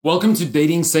Welcome to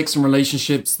Dating, Sex and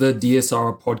Relationships, the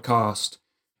DSR podcast.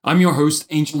 I'm your host,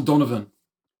 Angel Donovan.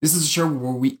 This is a show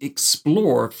where we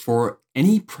explore for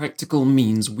any practical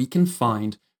means we can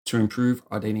find to improve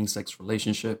our dating, sex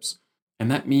relationships. And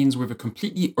that means with a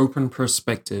completely open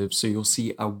perspective, so you'll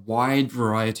see a wide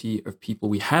variety of people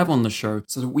we have on the show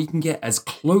so that we can get as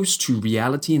close to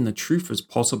reality and the truth as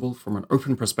possible from an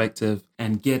open perspective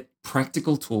and get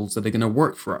practical tools that are going to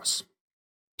work for us.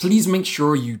 Please make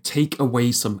sure you take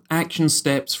away some action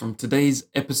steps from today's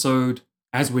episode,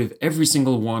 as with every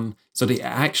single one, so that it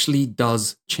actually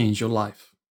does change your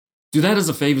life. Do that as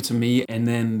a favor to me, and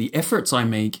then the efforts I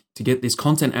make to get this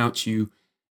content out to you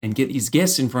and get these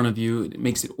guests in front of you, it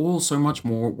makes it all so much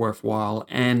more worthwhile.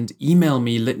 And email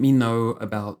me, let me know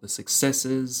about the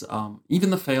successes, even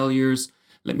the failures.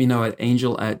 Let me know at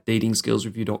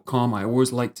angel@datingskillsreview.com. I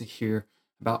always like to hear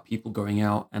about people going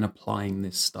out and applying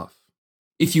this stuff.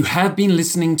 If you have been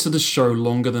listening to the show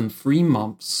longer than 3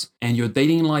 months and your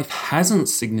dating life hasn't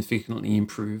significantly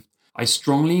improved, I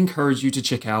strongly encourage you to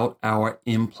check out our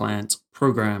implant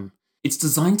program. It's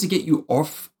designed to get you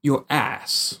off your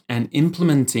ass and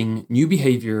implementing new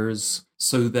behaviors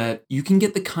so that you can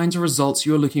get the kinds of results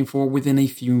you're looking for within a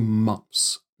few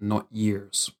months, not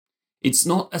years. It's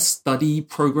not a study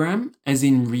program, as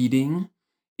in reading.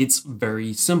 It's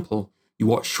very simple. You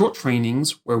watch short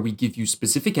trainings where we give you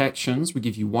specific actions, we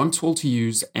give you one tool to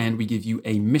use, and we give you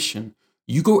a mission.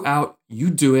 You go out,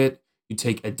 you do it, you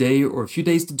take a day or a few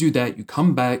days to do that, you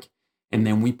come back, and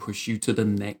then we push you to the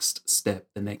next step,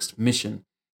 the next mission.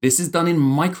 This is done in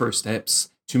micro steps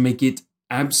to make it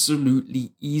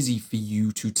absolutely easy for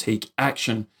you to take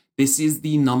action. This is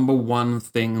the number one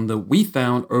thing that we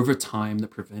found over time that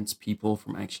prevents people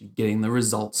from actually getting the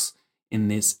results in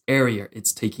this area.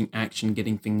 It's taking action,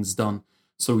 getting things done.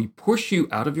 So we push you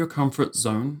out of your comfort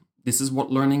zone. This is what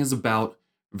learning is about,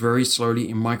 very slowly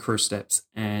in micro steps,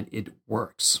 and it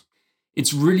works.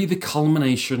 It's really the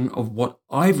culmination of what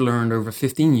I've learned over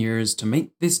 15 years to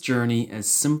make this journey as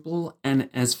simple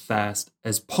and as fast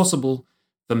as possible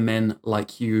for men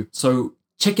like you. So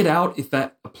check it out if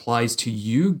that applies to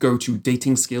you. Go to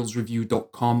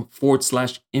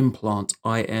datingskillsreview.com/implant,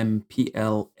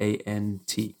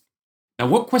 IMPLANT. Now,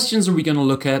 what questions are we going to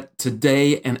look at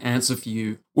today and answer for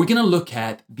you? We're going to look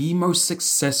at the most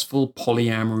successful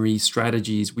polyamory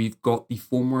strategies. We've got the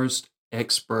foremost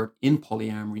expert in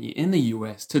polyamory in the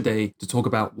US today to talk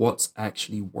about what's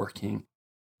actually working.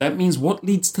 That means what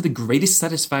leads to the greatest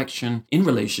satisfaction in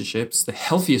relationships, the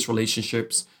healthiest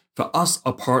relationships for us,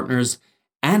 our partners,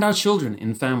 and our children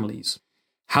in families.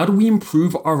 How do we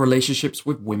improve our relationships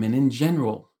with women in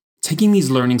general? Taking these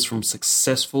learnings from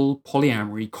successful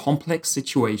polyamory, complex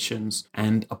situations,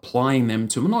 and applying them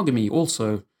to monogamy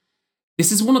also.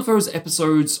 This is one of those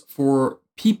episodes for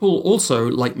people also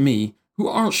like me who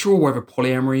aren't sure whether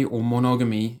polyamory or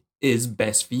monogamy is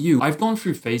best for you. I've gone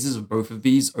through phases of both of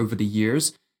these over the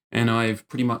years, and I've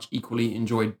pretty much equally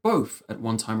enjoyed both at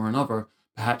one time or another.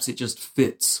 Perhaps it just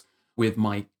fits with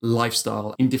my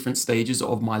lifestyle in different stages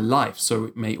of my life, so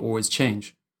it may always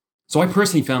change. So I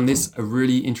personally found this a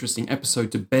really interesting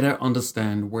episode to better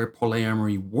understand where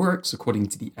polyamory works according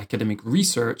to the academic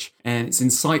research, and it's an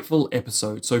insightful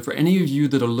episode. So for any of you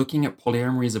that are looking at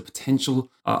polyamory as a potential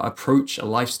approach, a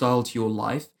lifestyle to your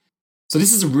life, so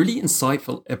this is a really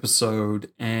insightful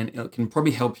episode, and it can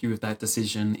probably help you with that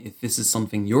decision if this is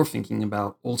something you're thinking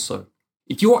about also.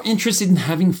 If you're interested in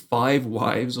having 5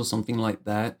 wives or something like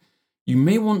that, you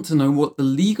may want to know what the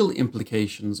legal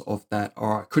implications of that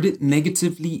are. Could it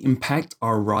negatively impact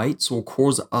our rights or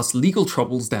cause us legal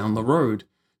troubles down the road,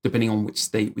 depending on which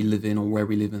state we live in or where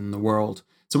we live in the world?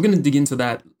 So we're going to dig into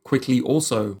that quickly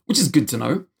also, which is good to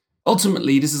know.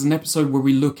 Ultimately, this is an episode where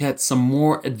we look at some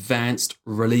more advanced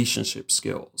relationship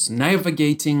skills,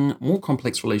 navigating more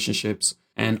complex relationships.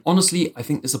 And honestly, I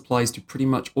think this applies to pretty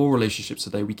much all relationships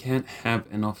today. We can't have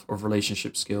enough of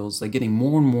relationship skills. They're getting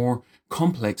more and more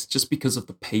complex just because of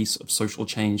the pace of social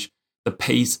change, the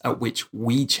pace at which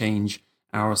we change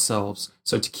ourselves.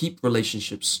 So to keep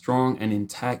relationships strong and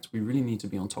intact, we really need to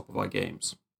be on top of our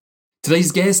games.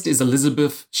 Today's guest is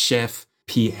Elisabeth Sheff,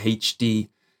 PhD,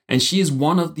 and she is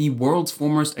one of the world's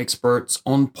foremost experts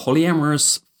on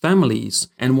polyamorous families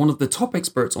and one of the top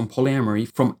experts on polyamory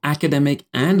from academic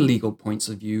and legal points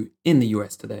of view in the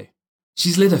US today.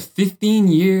 She's led a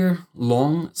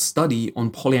 15-year-long study on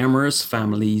polyamorous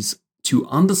families to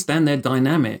understand their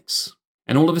dynamics.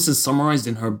 And all of this is summarized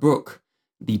in her book,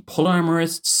 The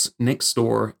Polyamorists Next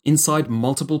Door: Inside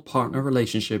Multiple Partner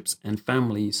Relationships and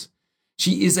Families.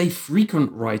 She is a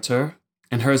frequent writer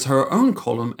and has her own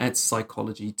column at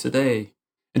Psychology Today.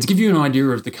 And to give you an idea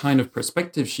of the kind of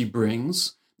perspective she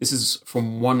brings, This is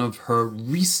from one of her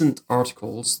recent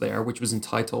articles there, which was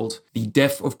entitled The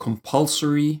Death of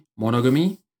Compulsory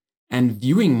Monogamy and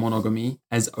Viewing Monogamy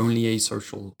as Only a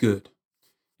Social Good.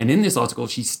 And in this article,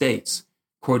 she states,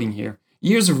 quoting here,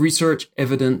 years of research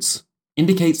evidence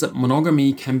indicates that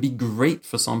monogamy can be great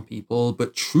for some people,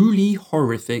 but truly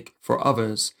horrific for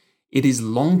others. It is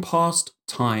long past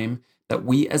time that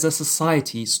we as a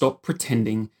society stop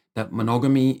pretending that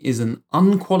monogamy is an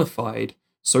unqualified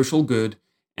social good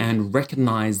and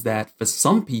recognize that for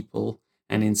some people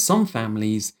and in some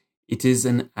families, it is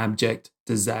an abject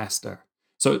disaster.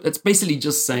 So that's basically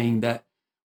just saying that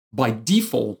by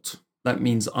default, that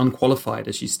means unqualified,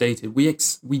 as she stated. We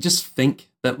just think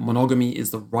that monogamy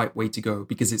is the right way to go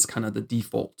because it's kind of the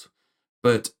default.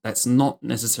 But that's not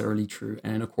necessarily true.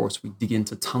 And of course, we dig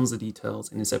into tons of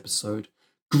details in this episode.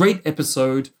 Great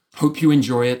episode. Hope you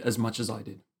enjoy it as much as I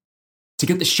did. To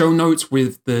get the show notes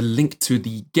with the link to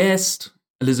the guest,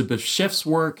 Elisabeth Sheff's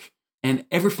work, and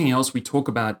everything else we talk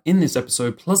about in this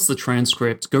episode, plus the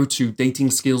transcript, go to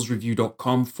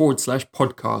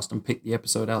datingskillsreview.com/podcast and pick the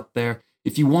episode out there.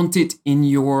 If you want it in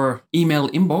your email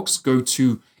inbox, go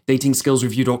to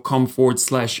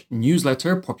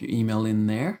datingskillsreview.com/newsletter, pop your email in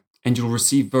there, and you'll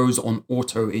receive those on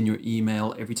auto in your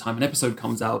email every time an episode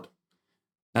comes out.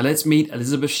 Now let's meet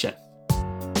Elisabeth Sheff.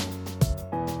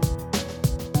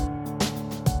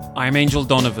 I'm Angel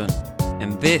Donovan,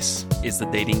 and this is the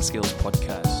Dating Skills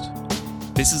Podcast.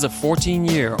 This is a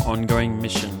 14-year ongoing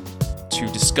mission to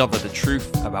discover the truth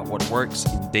about what works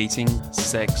in dating,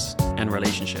 sex, and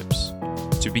relationships,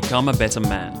 to become a better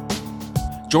man.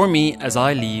 Join me as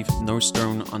I leave no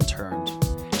stone unturned,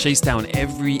 chase down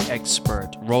every expert,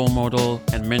 role model,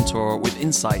 and mentor with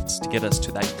insights to get us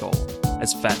to that goal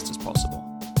as fast as possible.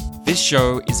 This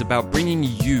show is about bringing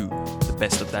you the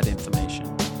best of that information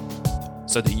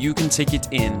so that you can take it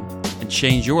in and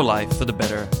change your life for the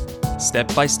better,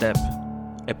 step by step,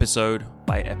 episode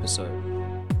by episode.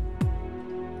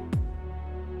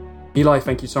 Eli,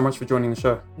 thank you so much for joining the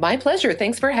show. My pleasure.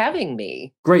 Thanks for having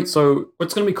me. Great. So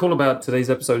what's going to be cool about today's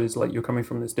episode is like you're coming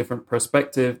from this different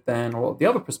perspective than a lot of the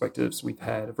other perspectives we've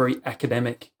had, a very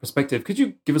academic perspective. Could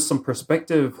you give us some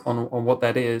perspective on what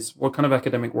that is? What kind of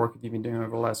academic work have you been doing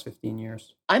over the last 15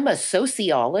 years? I'm a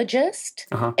sociologist,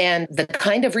 and the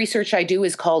kind of research I do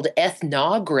is called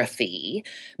ethnography,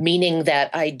 meaning that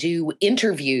I do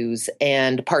interviews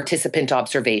and participant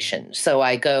observation. So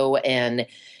I go and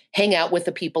hang out with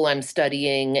the people I'm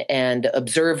studying and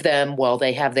observe them while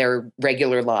they have their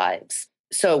regular lives.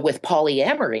 So with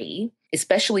polyamory,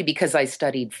 especially because I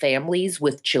studied families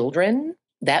with children,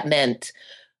 that meant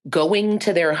going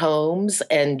to their homes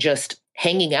and just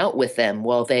hanging out with them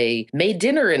while they made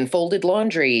dinner and folded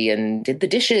laundry and did the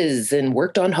dishes and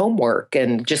worked on homework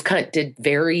and just kind of did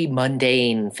very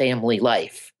mundane family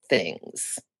life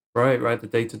things. Right, the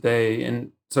day-to-day.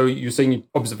 And so you're saying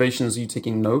observations, are you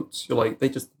taking notes? You're like, they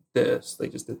just did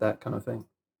that kind of thing.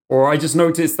 Or I just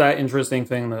noticed that interesting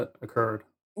thing that occurred.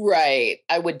 Right.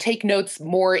 I would take notes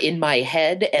more in my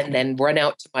head and then run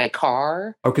out to my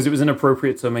car. Oh, because it was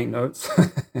inappropriate to make notes?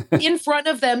 In front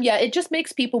of them, yeah. It just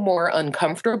makes people more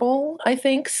uncomfortable, I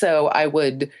think. So I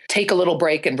would take a little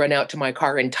break and run out to my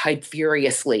car and type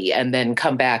furiously and then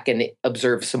come back and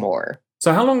observe some more.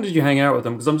 So how long did you hang out with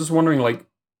them? Because I'm just wondering, like,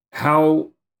 how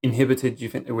inhibited do you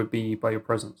think they would be by your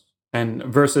presence? And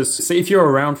versus, say, if you're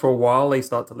around for a while, they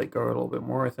start to let go a little bit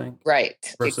more, I think. Right,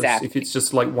 versus exactly. If it's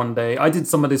just like one day. I did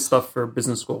some of this stuff for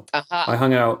business school. I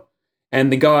hung out.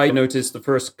 And the guy noticed the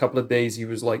first couple of days he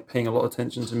was like paying a lot of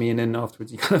attention to me. And then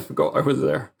afterwards, he kind of forgot I was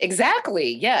there. Exactly,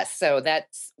 yes. So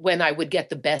that's when I would get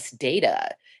the best data,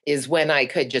 is when I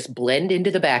could just blend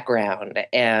into the background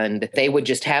and they would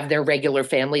just have their regular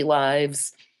family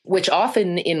lives, which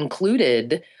often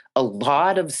included a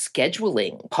lot of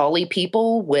scheduling. Poly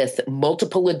people with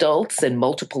multiple adults and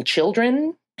multiple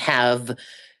children have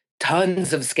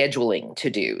tons of scheduling to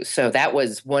do. So that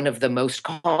was one of the most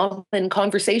common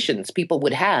conversations people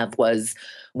would have was,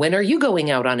 when are you going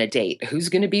out on a date? Who's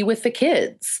going to be with the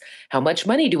kids? How much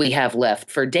money do we have left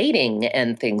for dating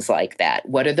and things like that?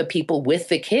 What are the people with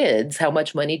the kids? How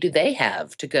much money do they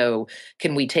have to go?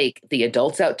 Can we take the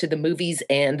adults out to the movies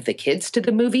and the kids to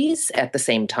the movies at the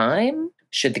same time?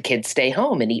 Should the kids stay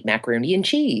home and eat macaroni and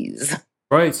cheese?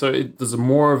 Right. So there's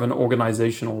more of an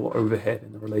organizational overhead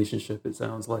in the relationship, it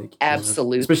sounds like.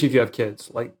 Absolutely. Especially if you have kids,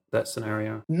 like that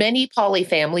scenario. Many poly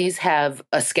families have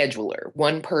a scheduler,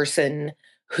 one person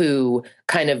who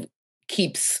kind of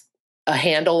keeps a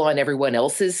handle on everyone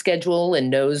else's schedule and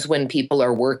knows when people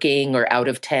are working or out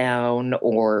of town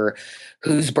or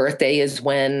whose birthday is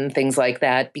when, things like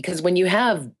that. Because when you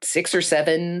have 6 or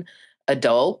 7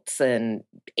 adults and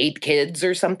 8 kids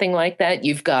or something like that,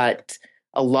 you've got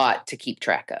a lot to keep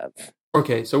track of.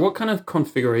 Okay, so what kind of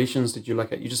configurations did you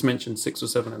look at? You just mentioned 6 or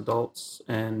 7 adults,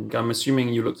 and I'm assuming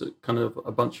you looked at kind of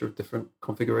a bunch of different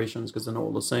configurations because they're not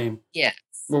all the same. Yes.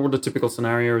 What were the typical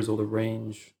scenarios or the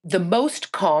range? The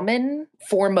most common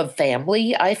form of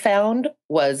family I found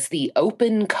was the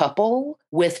open couple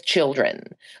with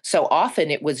children. So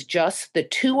often it was just the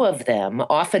 2 of them,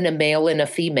 often a male and a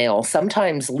female,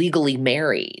 sometimes legally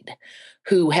married,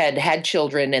 who had had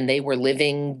children, and they were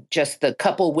living just the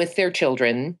couple with their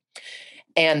children.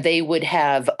 And they would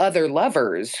have other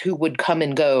lovers who would come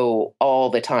and go all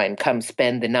the time, come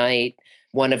spend the night.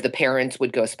 One of the parents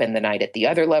would go spend the night at the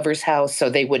other lover's house. So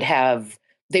they would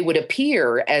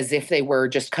appear as if they were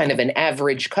just kind of an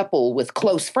average couple with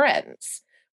close friends,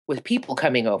 with people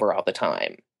coming over all the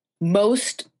time.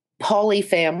 Most poly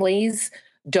families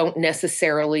don't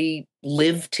necessarily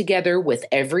live together with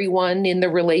everyone in the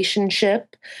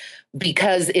relationship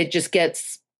because it just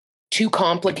gets too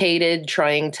complicated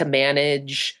trying to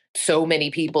manage so many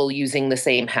people using the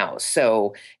same house.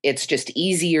 So it's just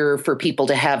easier for people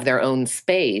to have their own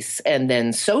space and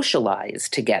then socialize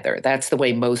together. That's the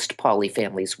way most poly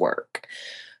families work.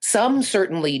 Some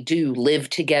certainly do live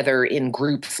together in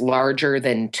groups larger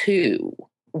than 2.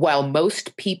 While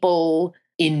most people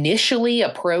initially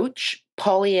approach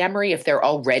polyamory if they're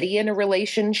already in a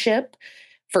relationship,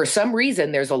 for some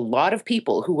reason, there's a lot of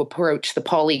people who approach the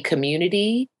poly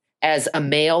community as a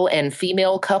male and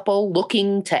female couple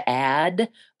looking to add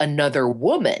another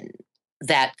woman.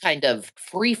 That kind of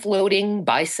free-floating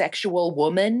bisexual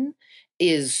woman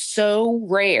is so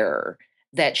rare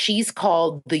that she's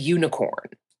called the unicorn.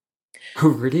 Oh,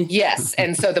 really? Yes,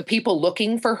 and so the people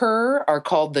looking for her are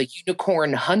called the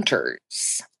unicorn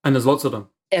hunters. And there's lots of them.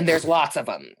 And there's lots of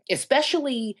them,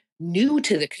 especially new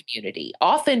to the community.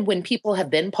 Often when people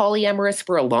have been polyamorous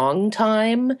for a long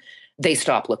time, they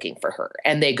stop looking for her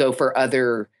and they go for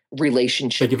other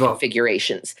relationship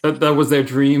configurations. That was their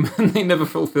dream and they never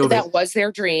fulfilled it. That was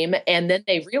their dream. And then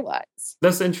they realize.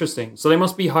 That's interesting. So they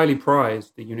must be highly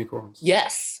prized, the unicorns.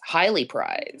 Yes, highly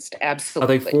prized.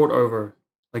 Absolutely. Are they fought over?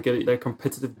 Like, are there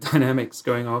competitive dynamics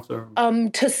going after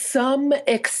them? To some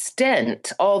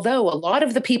extent, although a lot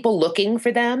of the people looking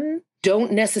for them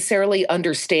don't necessarily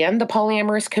understand the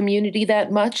polyamorous community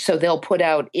that much. So they'll put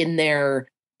out in their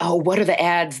what are the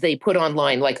ads they put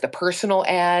online? Like the personal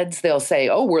ads, they'll say,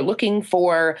 we're looking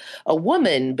for a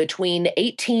woman between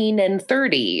 18 and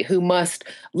 30 who must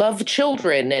love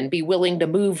children and be willing to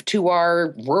move to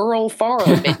our rural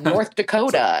farm in North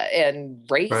Dakota and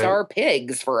raise our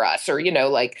pigs for us. Or,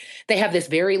 like they have this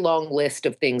very long list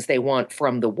of things they want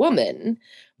from the woman,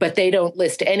 but they don't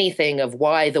list anything of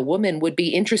why the woman would be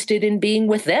interested in being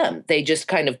with them. They just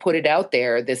kind of put it out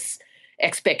there, this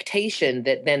expectation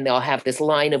that then they'll have this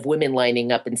line of women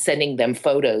lining up and sending them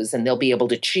photos and they'll be able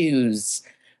to choose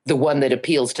the one that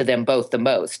appeals to them both the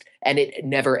most. And it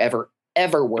never, ever,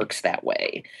 ever works that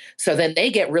way. So then they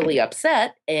get really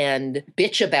upset and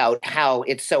bitch about how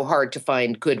it's so hard to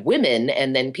find good women.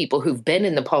 And then people who've been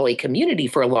in the poly community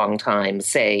for a long time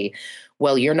say,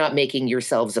 well, you're not making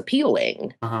yourselves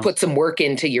appealing. Put some work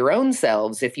into your own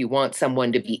selves. If you want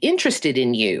someone to be interested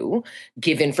in you,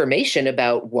 give information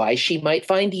about why she might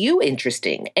find you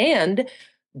interesting. And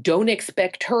don't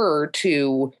expect her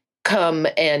to come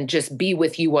and just be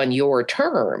with you on your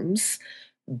terms.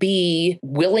 Be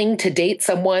willing to date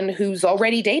someone who's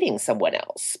already dating someone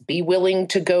else. Be willing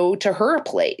to go to her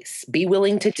place. Be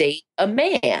willing to date a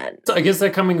man. So I guess they're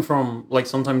coming from, like,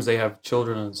 sometimes they have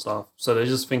children and stuff. So they're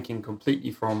just thinking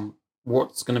completely from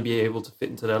what's going to be able to fit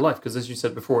into their life. Because as you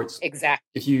said before, it's exactly,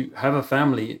 if you have a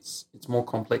family, it's more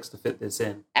complex to fit this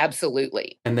in.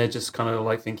 Absolutely. And they're just kind of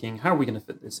like thinking, how are we going to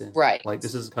fit this in? Right. Like,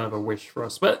 this is kind of a wish for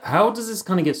us. But how does this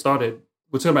kind of get started?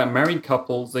 We're talking about married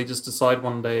couples. They just decide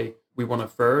one day, we want a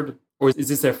third. Or is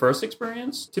this their first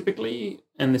experience typically?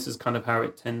 And this is kind of how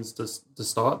it tends to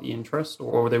start, the interest?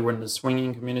 Or they were in the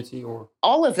swinging community? Or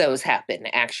all of those happen,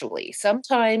 actually.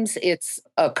 Sometimes it's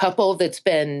a couple that's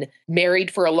been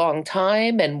married for a long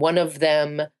time and one of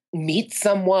them meets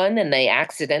someone and they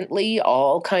accidentally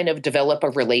all kind of develop a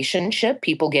relationship.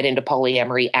 People get into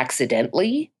polyamory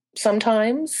accidentally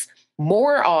sometimes.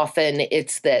 More often,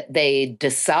 it's that they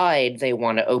decide they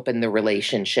want to open the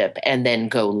relationship and then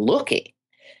go looking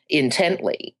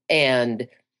intently. And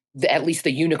at least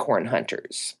the unicorn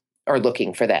hunters are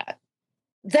looking for that.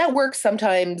 That works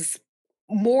sometimes.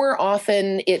 More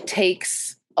often, it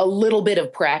takes a little bit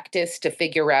of practice to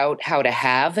figure out how to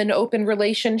have an open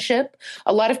relationship.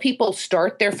 A lot of people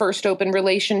start their first open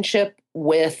relationship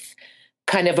with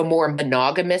kind of a more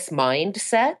monogamous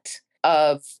mindset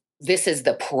of this is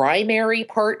the primary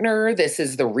partner, this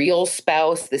is the real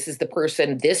spouse, this is the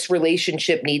person, this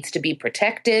relationship needs to be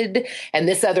protected, and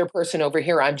this other person over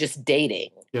here, I'm just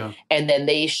dating. Yeah. And then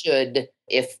they should,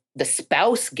 if the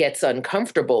spouse gets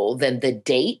uncomfortable, then the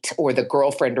date or the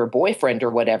girlfriend or boyfriend or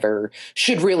whatever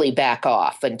should really back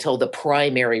off until the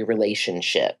primary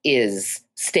relationship is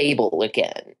stable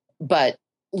again. But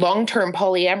long-term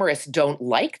polyamorists don't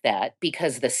like that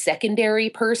because the secondary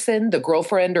person, the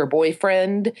girlfriend or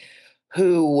boyfriend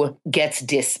who gets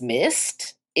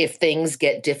dismissed if things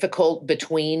get difficult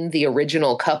between the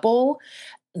original couple,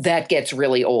 that gets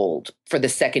really old for the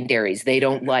secondaries. They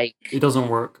don't like... It doesn't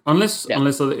work. Unless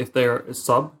if they're a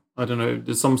sub. I don't know.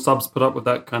 Did some subs put up with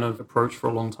that kind of approach for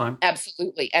a long time?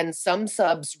 Absolutely. And some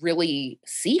subs really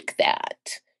seek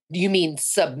that. You mean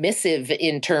submissive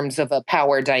in terms of a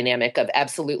power dynamic of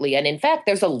absolutely. And in fact,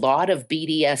 there's a lot of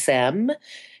BDSM.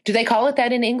 Do they call it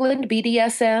that in England?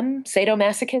 BDSM?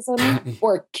 Sadomasochism?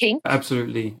 Or kink?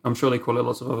 Absolutely. I'm sure they call it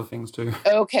lots of other things too.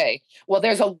 Okay. Well,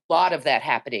 there's a lot of that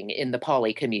happening in the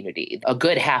poly community. A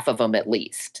good half of them at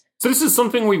least. So this is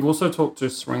something we've also talked to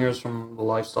swingers from the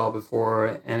lifestyle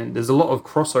before. And there's a lot of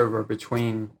crossover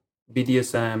between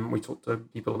BDSM. We talked to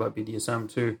people about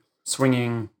BDSM too.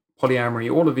 Swinging,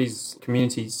 polyamory, all of these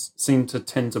communities seem to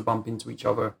tend to bump into each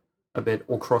other a bit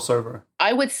or crossover.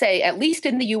 I would say, at least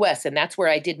in the US, and that's where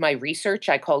I did my research,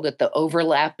 I called it the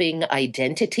Overlapping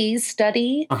Identities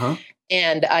Study. Uh-huh.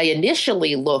 And I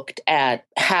initially looked at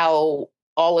how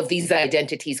all of these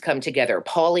identities come together.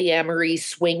 Polyamory,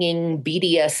 swinging,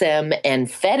 BDSM,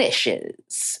 and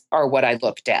fetishes are what I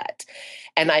looked at.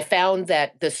 And I found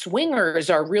that the swingers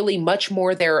are really much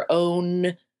more their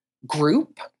own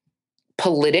group.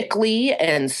 Politically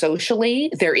and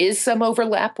socially, there is some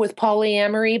overlap with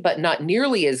polyamory, but not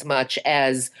nearly as much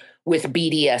as with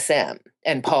BDSM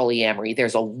and polyamory.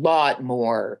 There's a lot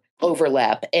more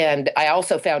overlap. And I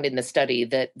also found in the study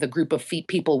that the group of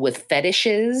people with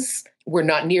fetishes were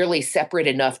not nearly separate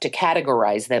enough to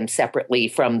categorize them separately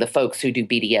from the folks who do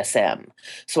BDSM.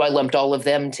 So I lumped all of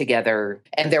them together,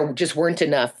 and there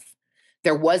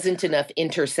wasn't enough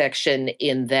intersection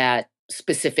in that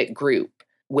specific group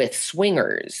with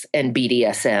swingers and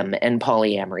BDSM and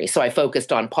polyamory. So I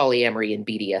focused on polyamory and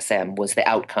BDSM was the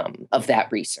outcome of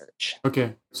that research.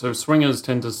 Okay. So swingers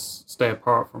tend to stay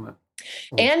apart from it.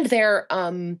 And they're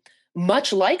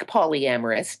much like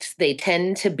polyamorists. They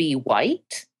tend to be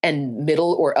white and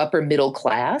middle or upper middle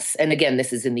class. And again,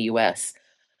 this is in the US.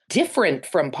 Different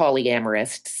from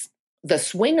polyamorists, the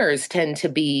swingers tend to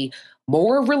be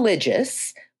more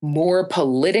religious, more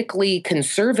politically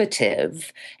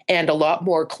conservative, and a lot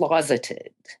more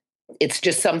closeted. It's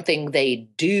just something they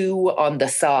do on the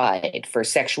side for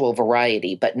sexual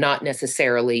variety, but not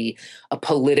necessarily a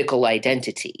political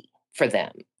identity for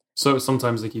them. So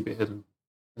sometimes they keep it hidden.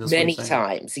 Many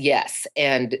times, yes.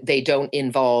 And they don't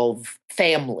involve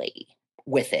family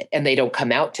with it. And they don't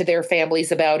come out to their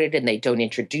families about it, and they don't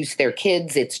introduce their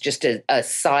kids. It's just a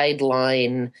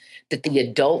sideline that the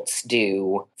adults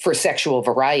do for sexual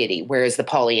variety. Whereas the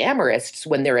polyamorists,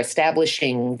 when they're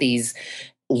establishing these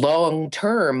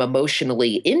long-term,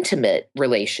 emotionally intimate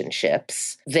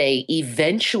relationships, they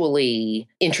eventually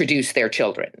introduce their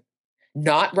children.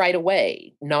 Not right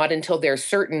away, not until they're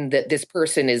certain that this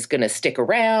person is going to stick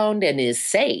around and is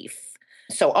safe.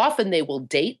 So often they will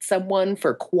date someone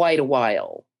for quite a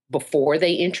while before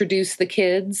they introduce the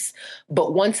kids.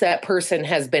 But once that person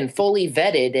has been fully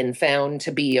vetted and found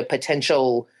to be a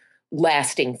potential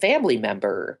lasting family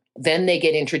member, then they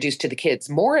get introduced to the kids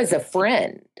more as a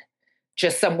friend,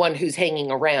 just someone who's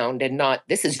hanging around and not,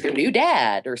 this is your new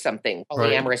dad or something.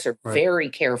 Polyamorists are very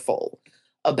careful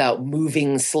about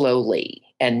moving slowly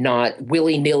and not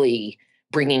willy-nilly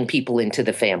bringing people into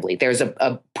the family. There's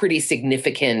a pretty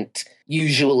significant,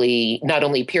 usually not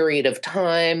only period of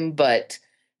time, but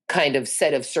kind of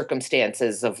set of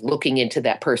circumstances of looking into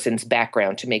that person's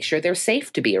background to make sure they're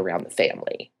safe to be around the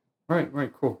family.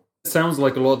 Right, cool. It sounds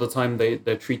like a lot of the time they're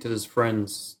treated as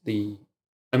friends.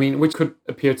 Which could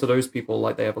appear to those people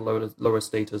like they have a lower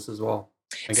status as well.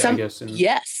 I guess.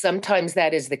 Yes, sometimes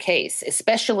that is the case,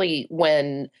 especially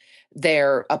when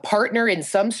they're a partner in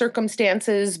some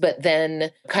circumstances, but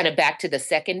then kind of back to the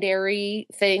secondary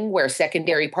thing where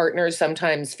secondary partners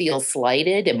sometimes feel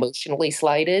slighted, emotionally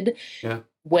slighted. Yeah.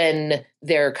 When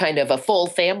they're kind of a full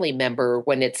family member,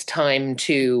 when it's time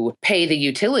to pay the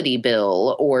utility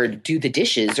bill or do the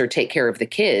dishes or take care of the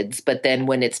kids. But then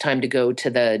when it's time to go to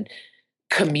the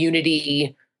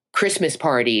community Christmas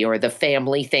party or the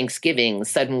family Thanksgiving,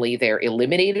 suddenly they're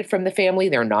eliminated from the family.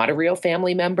 They're not a real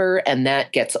family member. And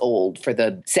that gets old for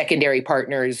the secondary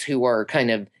partners who are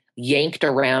kind of yanked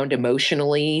around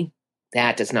emotionally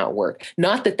That does not work.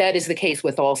 Not that that is the case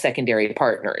with all secondary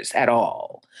partners at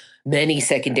all. Many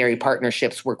secondary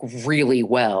partnerships work really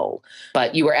well.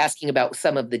 But you were asking about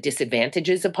some of the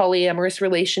disadvantages of polyamorous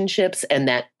relationships, and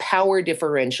that power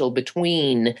differential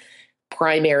between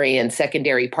primary and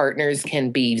secondary partners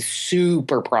can be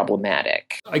super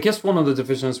problematic. I guess one of the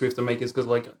divisions we have to make is because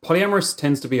like polyamorous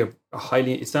tends to be a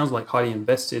highly, it sounds like highly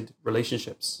invested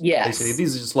relationships. Yes. Basically,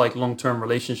 these are just like long-term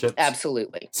relationships.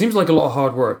 Absolutely. Seems like a lot of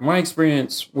hard work. My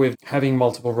experience with having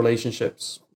multiple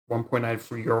relationships, one point I had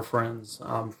 3 girlfriends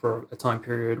for a time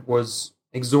period, was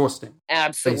exhausting.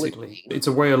 Absolutely. Basically. It's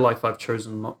a way of life I've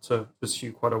chosen not to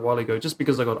pursue quite a while ago, just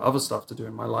because I got other stuff to do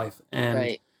in my life. And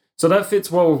right. So that fits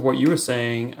well with what you were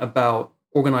saying about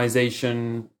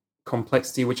organization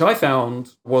complexity, which I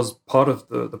found was part of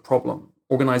the problem.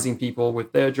 Organizing people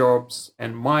with their jobs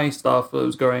and my stuff that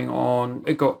was going on,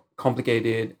 it got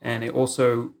complicated, and it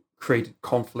also created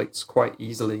conflicts quite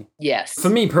easily. Yes. For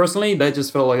me personally, that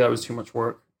just felt like that was too much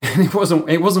work, and it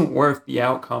wasn't worth the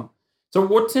outcome. So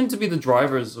what tend to be the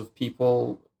drivers of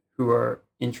people who are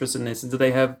interested in this? And do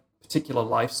they have particular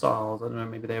lifestyles? I don't know,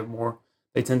 maybe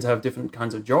they tend to have different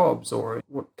kinds of jobs, or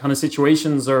what kind of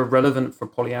situations are relevant for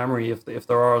polyamory if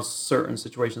there are certain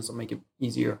situations that make it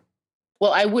easier?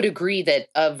 Well, I would agree that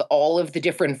of all of the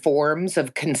different forms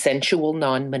of consensual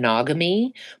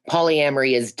non-monogamy,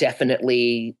 polyamory is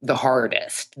definitely the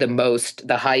hardest,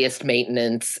 the highest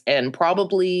maintenance, and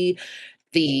probably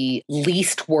the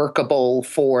least workable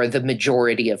for the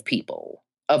majority of people.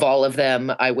 Of all of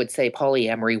them, I would say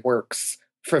polyamory works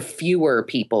for fewer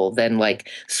people than like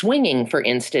swinging, for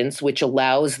instance, which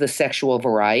allows the sexual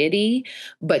variety,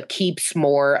 but keeps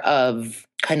more of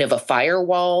kind of a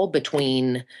firewall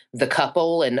between the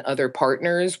couple and other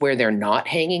partners where they're not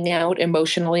hanging out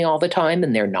emotionally all the time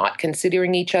and they're not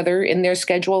considering each other in their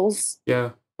schedules.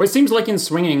 Yeah. Well, it seems like in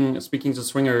swinging, speaking to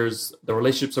swingers, the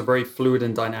relationships are very fluid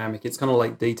and dynamic. It's kind of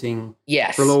like dating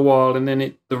Yes. for a little while, and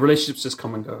then the relationships just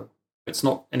come and go. It's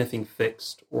not anything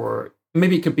fixed, or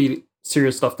maybe it could be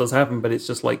serious stuff does happen, but it's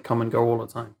just like come and go all the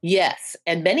time. Yes.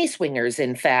 And many swingers,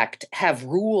 in fact, have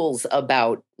rules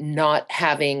about not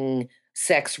having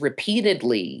sex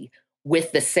repeatedly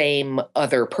with the same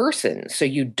other person. So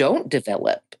you don't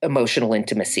develop emotional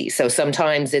intimacy. So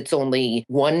sometimes it's only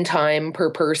one time per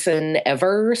person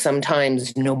ever,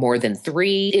 sometimes no more than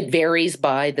 3. It varies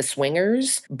by the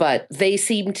swingers, but they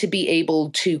seem to be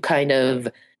able to kind of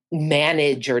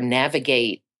manage or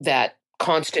navigate that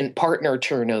constant partner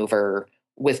turnover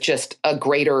with just a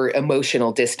greater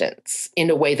emotional distance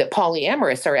in a way that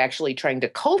polyamorous are actually trying to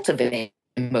cultivate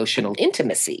emotional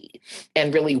intimacy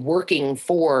and really working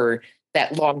for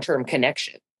that long-term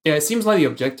connection. Yeah, it seems like the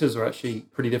objectives are actually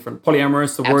pretty different.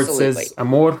 Polyamorous, the Absolutely. word says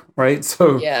amor, right?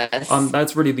 So yes.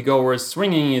 That's really the goal, whereas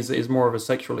swinging is more of a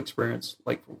sexual experience.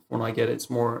 Like when I get it, it's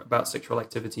more about sexual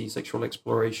activity, sexual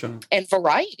exploration. And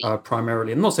variety.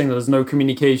 Primarily. I'm not saying that there's no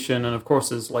communication, and of course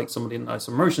there's like somebody in nice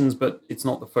emotions, but it's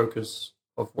not the focus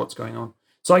of what's going on.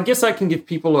 So I guess that can give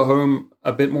people at home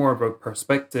a bit more of a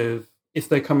perspective. If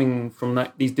they're coming from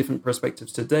these different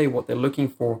perspectives today, what they're looking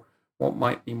for, what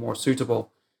might be more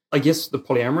suitable. I guess the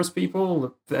polyamorous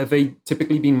people, have they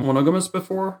typically been monogamous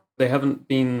before? They haven't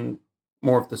been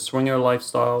more of the swinger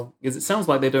lifestyle? Because it sounds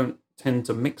like they don't tend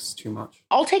to mix too much.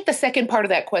 I'll take the second part of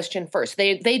that question first.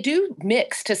 They do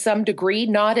mix to some degree,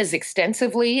 not as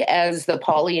extensively as the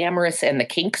polyamorous and the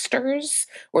kinksters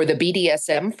or the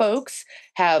BDSM folks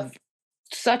have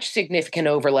such significant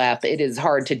overlap. It is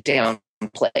hard to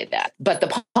downplay that. But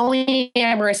the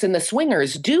polyamorous and the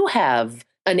swingers do have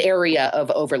an area of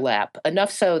overlap,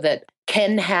 enough so that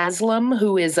Ken Haslam,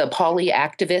 who is a poly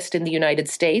activist in the United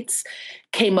States,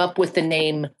 came up with the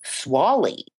name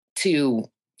swally to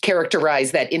characterize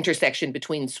that intersection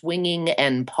between swinging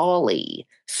and poly.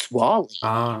 Swally.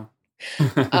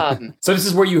 So this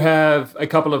is where you have a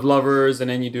couple of lovers and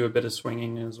then you do a bit of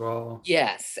swinging as well.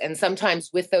 Yes, and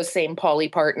sometimes with those same poly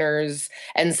partners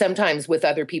and sometimes with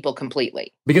other people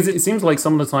completely. Because it seems like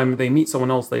some of the time they meet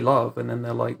someone else they love and then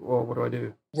they're like, well, what do I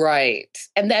do? Right.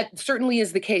 And that certainly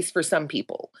is the case for some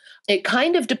people. It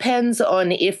kind of depends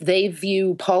on if they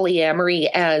view polyamory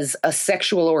as a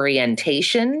sexual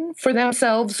orientation for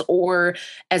themselves or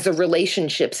as a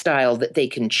relationship style that they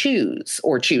can choose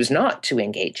or choose not to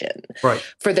engage in. Right.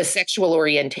 For the sexual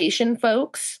orientation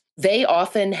folks, they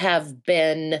often have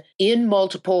been in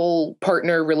multiple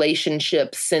partner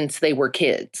relationships since they were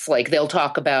kids. Like they'll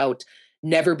talk about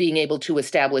never being able to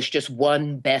establish just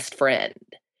one best friend,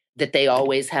 that they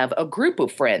always have a group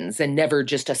of friends and never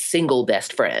just a single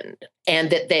best friend, and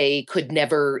that they could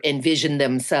never envision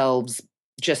themselves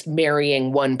just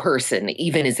marrying one person,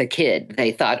 even as a kid.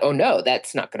 They thought, oh no,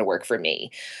 that's not going to work for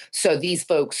me. So these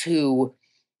folks who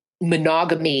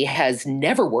monogamy has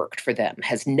never worked for them,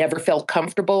 has never felt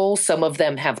comfortable. Some of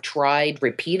them have tried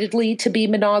repeatedly to be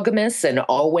monogamous and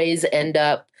always end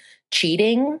up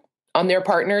cheating on their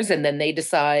partners. And then they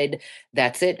decide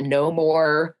that's it, no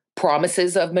more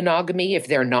promises of monogamy. If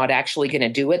they're not actually going to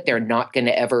do it, they're not going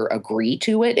to ever agree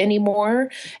to it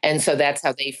anymore. And so that's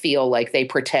how they feel like they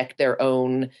protect their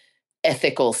own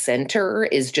ethical center,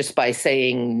 is just by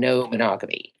saying no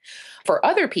monogamy. For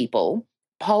other people,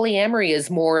 polyamory is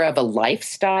more of a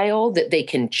lifestyle that they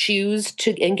can choose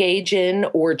to engage in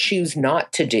or choose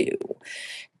not to do.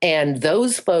 And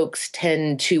those folks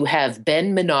tend to have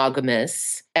been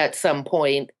monogamous at some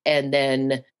point and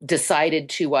then decided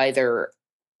to either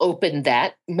open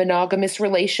that monogamous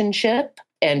relationship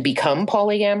and become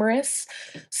polyamorous.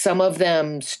 Some of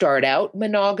them start out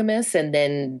monogamous and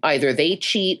then either they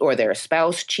cheat or their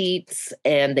spouse cheats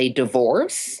and they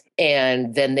divorce.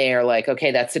 And then they're like, okay,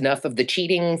 that's enough of the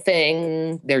cheating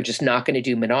thing. They're just not going to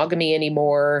do monogamy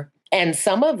anymore. And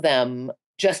some of them,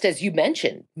 just as you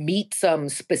mentioned, meet some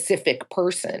specific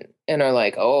person and are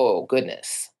like, oh,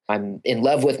 goodness, I'm in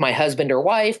love with my husband or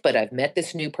wife, but I've met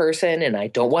this new person and I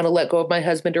don't want to let go of my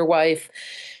husband or wife.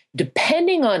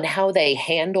 Depending on how they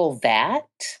handle that,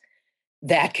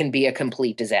 that can be a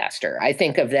complete disaster. I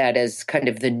think of that as kind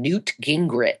of the Newt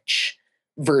Gingrich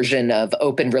version of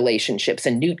open relationships.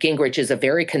 And Newt Gingrich is a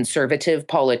very conservative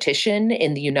politician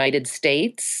in the United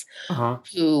States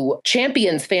who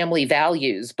champions family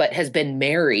values, but has been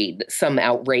married some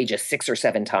outrageous 6 or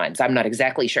 7 times. I'm not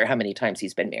exactly sure how many times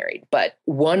he's been married, but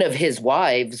one of his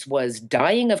wives was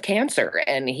dying of cancer.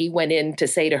 And he went in to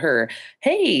say to her,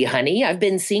 hey, honey, I've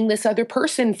been seeing this other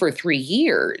person for 3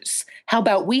 years. How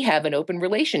about we have an open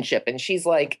relationship? And she's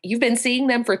like, you've been seeing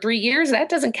them for 3 years? That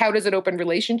doesn't count as an open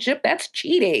relationship. That's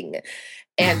cheating.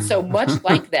 And so much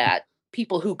like that,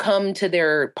 people who come to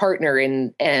their partner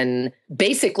and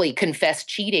basically confess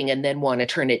cheating and then want to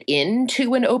turn it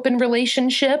into an open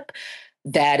relationship,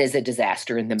 that is a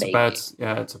disaster in the making.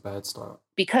 It's a bad start.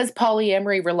 Because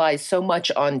polyamory relies so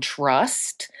much on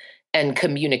trust and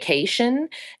communication,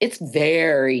 it's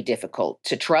very difficult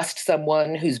to trust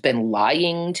someone who's been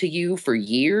lying to you for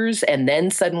years and then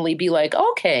suddenly be like,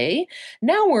 okay,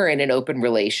 now we're in an open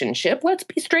relationship. Let's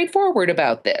be straightforward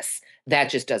about this. That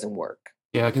just doesn't work.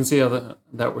 Yeah, I can see how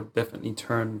that would definitely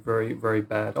turn very, very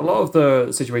bad. A lot of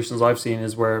the situations I've seen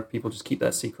is where people just keep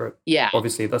that secret. Yeah.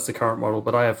 Obviously, that's the current model.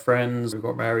 But I have friends who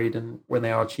got married, and when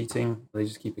they are cheating, they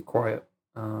just keep it quiet.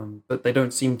 But they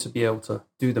don't seem to be able to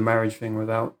do the marriage thing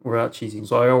without cheating.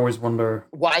 So I always wonder,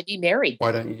 why be married?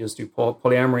 Why don't you just do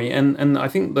polyamory? And I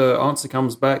think the answer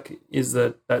comes back is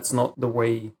that that's not the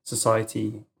way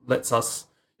society lets us.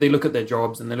 They look at their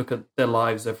jobs and they look at their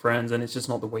lives, their friends, and it's just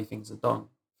not the way things are done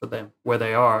for them where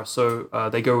they are. So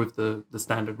they go with the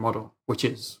standard model, which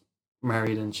is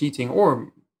married and cheating,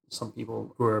 or some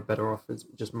people who are better off is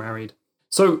just married.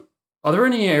 So are there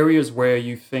any areas where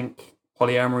you think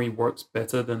polyamory works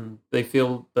better than they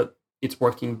feel that it's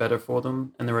working better for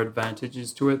them and there are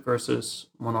advantages to it versus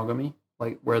monogamy?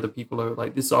 Like where the people are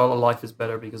like, this, our life is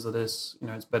better because of this,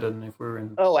 it's better than if we were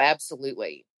in. Oh,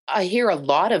 absolutely. I hear a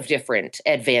lot of different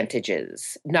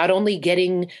advantages. Not only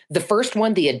getting the first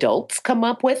one the adults come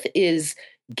up with is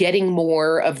getting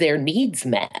more of their needs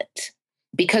met.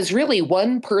 Because really,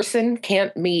 one person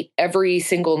can't meet every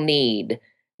single need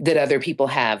that other people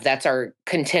have. That's our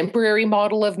contemporary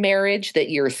model of marriage, that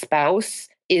your spouse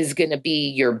is going to be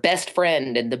your best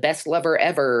friend and the best lover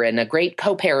ever and a great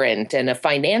co-parent and a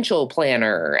financial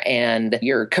planner and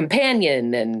your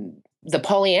companion. And the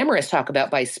polyamorous talk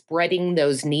about by spreading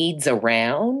those needs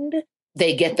around,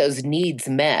 they get those needs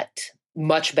met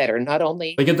much better. Not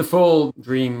only they get the full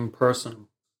dream person.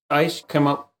 I came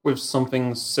up with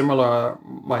something similar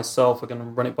myself. I'm going to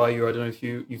run it by you. I don't know if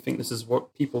you think this is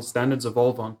what people's standards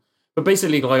evolve on. But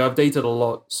basically, like, I've dated a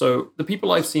lot. So the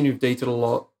people I've seen who've dated a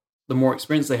lot, the more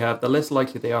experience they have, the less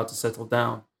likely they are to settle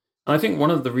down. And I think one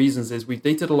of the reasons is we've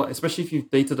dated a lot, especially if you've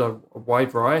dated a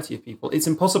wide variety of people. It's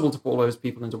impossible to put all those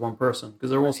people into one person because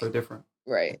they're all so different.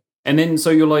 Right. And then so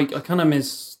you're like, I kind of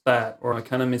miss that, or I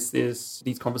kind of miss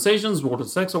these conversations, or the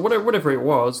sex, or whatever it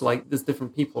was. Like, there's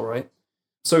different people, right?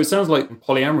 So it sounds like in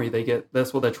polyamory,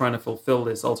 that's what they're trying to fulfill,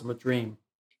 this ultimate dream.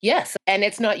 Yes. And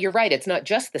you're right. It's not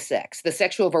just the sex. The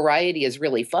sexual variety is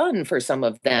really fun for some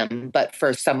of them, but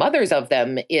for some others of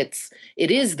them, it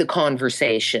is the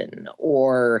conversation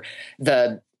or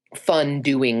the fun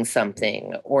doing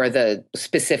something or the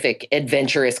specific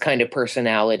adventurous kind of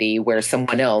personality where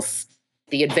someone else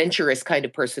The adventurous kind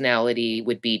of personality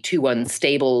would be too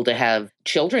unstable to have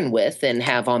children with and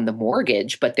have on the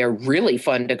mortgage, but they're really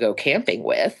fun to go camping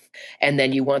with. And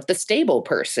then you want the stable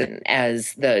person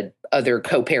as the other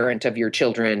co-parent of your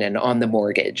children and on the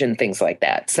mortgage and things like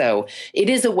that. So it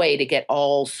is a way to get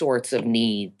all sorts of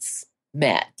needs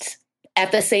met.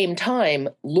 At the same time,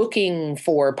 looking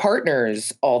for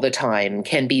partners all the time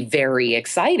can be very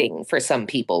exciting for some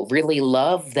people. Really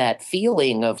love that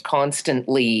feeling of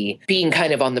constantly being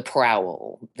kind of on the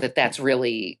prowl, that's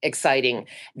really exciting.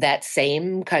 That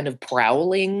same kind of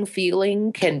prowling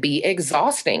feeling can be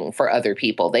exhausting for other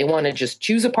people. They want to just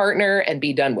choose a partner and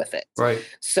be done with it. Right.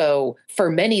 So for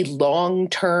many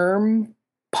long-term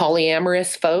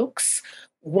polyamorous folks,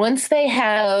 once they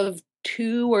have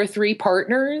 2 or 3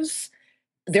 partners,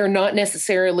 they're not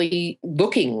necessarily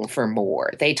looking for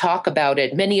more. They talk about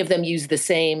it. Many of them use the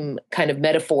same kind of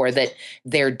metaphor that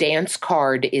their dance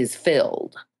card is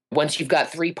filled. Once you've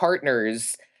got 3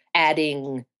 partners,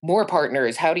 adding more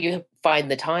partners, how do you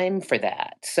find the time for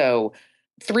that? So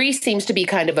 3 seems to be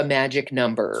kind of a magic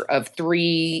number of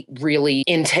 3 really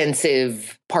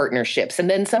intensive partnerships.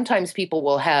 And then sometimes people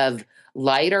will have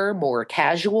lighter, more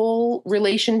casual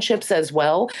relationships as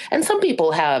well. And some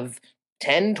people have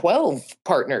 10, 12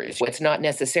 partners. It's not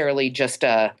necessarily just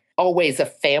always a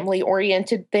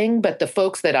family-oriented thing, but the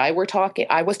folks that I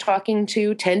was talking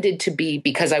to tended to be,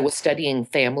 because I was studying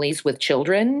families with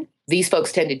children, these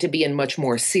folks tended to be in much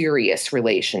more serious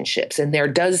relationships. And there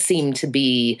does seem to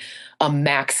be a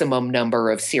maximum number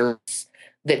of serious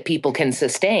that people can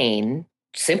sustain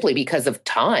simply because of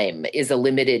time is a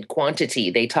limited quantity.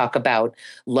 They talk about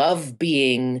love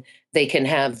being, they can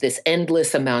have this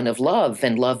endless amount of love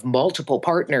and love multiple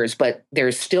partners, but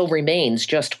there still remains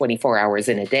just 24 hours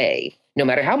in a day, no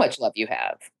matter how much love you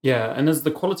have. Yeah, and there's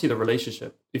the quality of the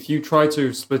relationship. If you try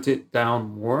to split it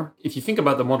down more, if you think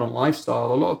about the modern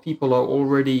lifestyle, a lot of people are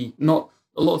already not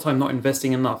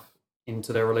investing enough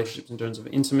into their relationships in terms of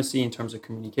intimacy, in terms of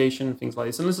communication, things like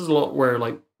this. And this is a lot where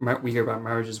like we hear about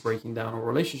marriages breaking down or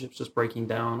relationships just breaking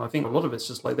down. I think a lot of it's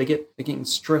just like they're getting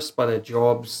stressed by their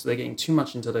jobs, they're getting too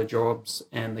much into their jobs,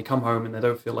 and they come home and they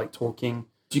don't feel like talking.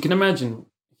 So you can imagine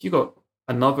if you got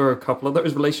another couple of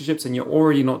those relationships and you're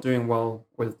already not doing well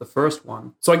with the first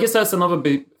one. So I guess that's another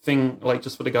big thing, like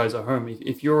just for the guys at home.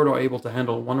 If you're not able to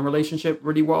handle one relationship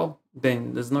really well,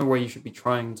 then there's no way you should be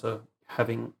trying to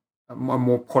having a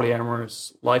more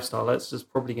polyamorous lifestyle. That's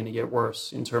just probably going to get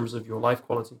worse in terms of your life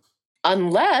quality.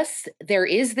 Unless there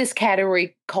is this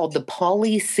category called the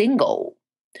poly single.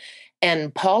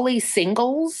 And poly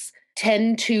singles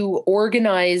tend to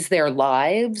organize their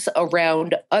lives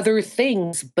around other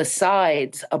things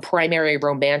besides a primary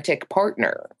romantic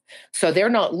partner. So they're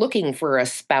not looking for a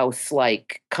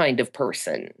spouse-like kind of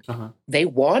person. Uh-huh. They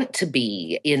want to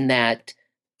be in that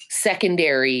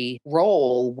secondary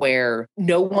role where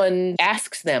no one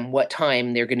asks them what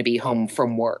time they're going to be home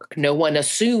from work. No one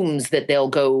assumes that they'll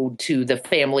go to the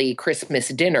family Christmas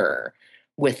dinner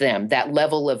with them. That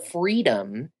level of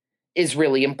freedom is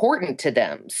really important to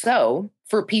them. So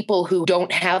for people who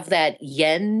don't have that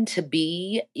yen to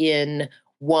be in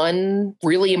one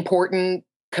really important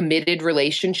committed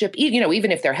relationship,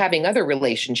 even if they're having other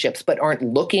relationships but aren't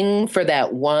looking for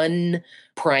that one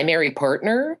primary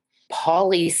partner,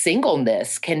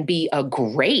 poly-singleness can be a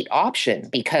great option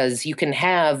because you can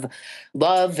have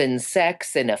love and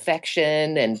sex and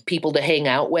affection and people to hang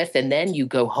out with, and then you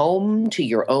go home to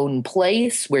your own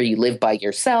place where you live by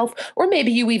yourself, or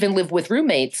maybe you even live with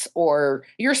roommates or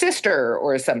your sister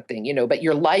or something, but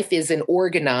your life isn't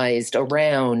organized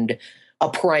around a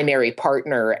primary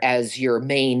partner as your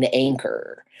main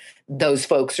anchor. Those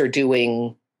folks are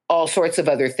doing all sorts of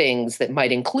other things that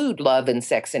might include love and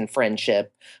sex and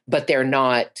friendship, but they're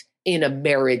not in a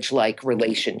marriage-like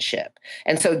relationship.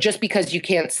 And so just because you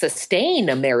can't sustain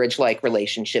a marriage-like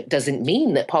relationship doesn't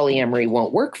mean that polyamory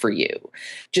won't work for you.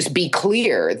 Just be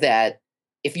clear that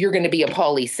if you're going to be a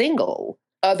poly single,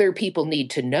 other people need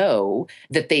to know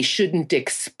that they shouldn't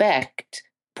expect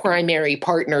primary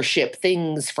partnership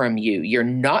things from you. You're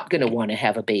not going to want to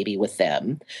have a baby with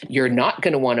them. You're not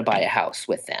going to want to buy a house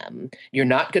with them. You're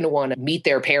not going to want to meet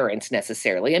their parents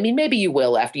necessarily. I mean, maybe you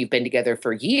will after you've been together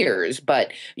for years,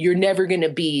 but you're never going to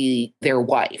be their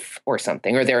wife or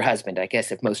something, or their husband, I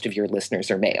guess, if most of your listeners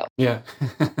are male. Yeah.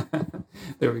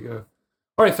 There we go.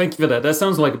 All right. Thank you for that. That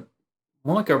sounds like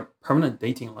more like a permanent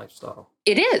dating lifestyle.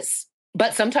 It is,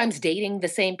 but sometimes dating the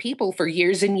same people for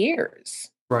years and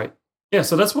years. Right. Yeah,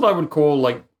 so that's what I would call,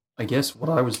 like, I guess what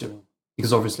I was doing.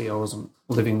 Because obviously I wasn't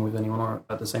living with anyone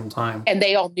at the same time. And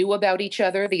they all knew about each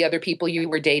other? The other people you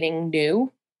were dating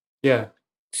knew? Yeah.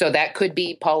 So that could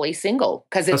be poly-single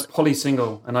because That's it's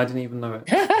poly-single, and I didn't even know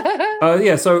it.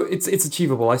 Yeah, so it's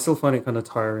achievable. I still find it kind of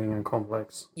tiring and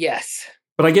complex. yes.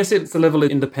 But I guess it's the level of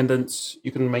independence.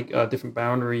 You can make different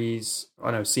boundaries.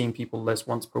 I know, seeing people less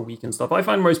once per week and stuff. I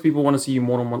find most people want to see you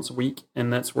more than once a week,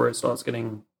 and that's where it starts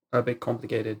getting a bit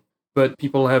complicated. But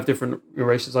people have different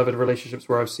relationships. I've had relationships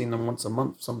where I've seen them once a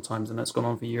month sometimes, and that's gone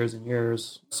on for years and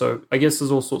years. So I guess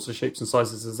there's all sorts of shapes and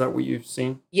sizes. Is that what you've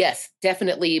seen? Yes,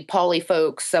 definitely poly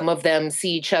folks. Some of them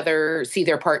see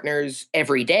their partners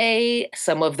every day.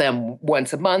 Some of them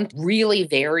once a month. Really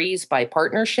varies by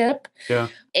partnership. Yeah.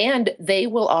 And they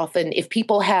will often, if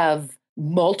people have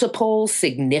multiple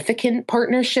significant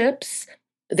partnerships,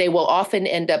 they will often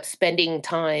end up spending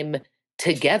time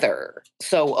together.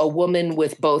 So a woman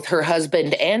with both her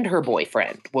husband and her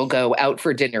boyfriend will go out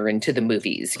for dinner and to the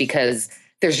movies because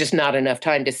there's just not enough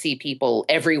time to see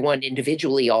everyone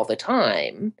individually all the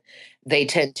time. They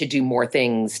tend to do more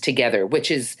things together, which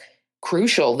is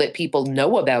crucial that people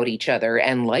know about each other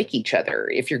and like each other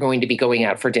if you're going to be going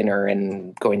out for dinner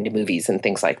and going to movies and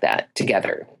things like that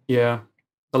together. Yeah.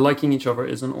 The liking each other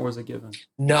isn't always a given.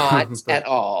 Not at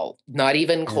all. Not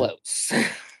even close.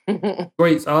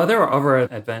 Great. There are other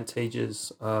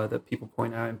advantages that people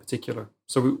point out in particular.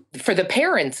 So for the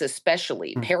parents,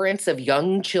 especially parents of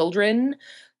young children,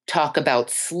 talk about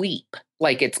sleep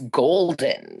like it's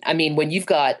golden. I mean, when you've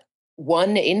got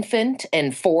one infant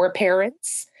and 4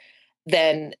 parents,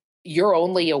 then you're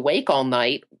only awake all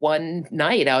night, one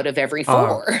night out of every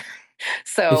 4.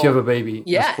 So if you have a baby,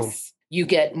 yes. That's cool. You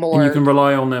get more. And you can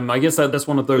rely on them. I guess that's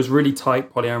one of those really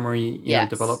tight polyamory,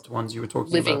 developed ones you were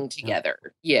talking about. Living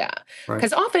together. Yeah.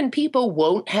 Because often people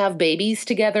won't have babies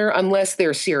together unless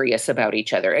they're serious about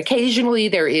each other. Occasionally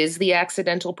there is the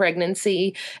accidental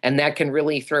pregnancy, and that can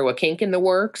really throw a kink in the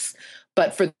works.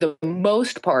 But for the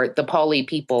most part, the poly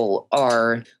people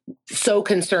are so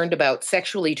concerned about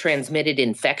sexually transmitted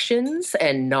infections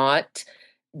and not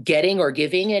getting or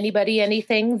giving anybody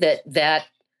anything that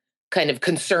kind of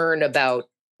concern about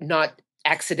not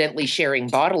accidentally sharing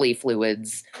bodily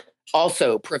fluids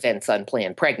also prevents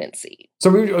unplanned pregnancy. So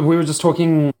we were just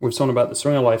talking with someone about the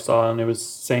swinger lifestyle, and it was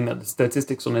saying that the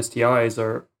statistics on STIs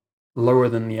are lower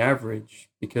than the average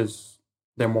because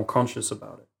they're more conscious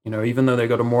about it. You know, even though they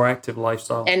got a more active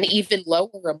lifestyle. And even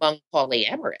lower among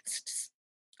polyamorists,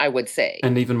 I would say.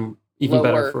 And even lower,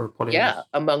 better for polyamorists. Yeah,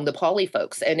 among the poly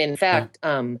folks. And in fact,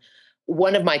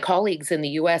 one of my colleagues in the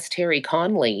US, Terry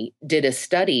Conley, did a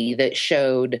study that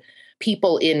showed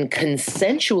people in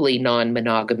consensually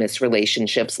non-monogamous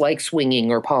relationships like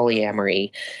swinging or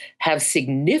polyamory have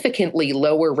significantly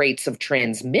lower rates of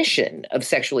transmission of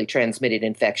sexually transmitted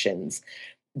infections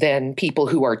than people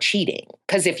who are cheating.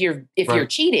 Because if you're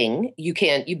cheating,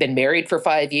 you've been married for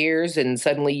 5 years and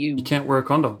suddenly you can't wear a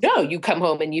condom. No, you come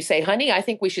home and you say, honey, I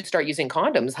think we should start using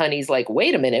condoms. Honey's like,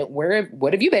 wait a minute,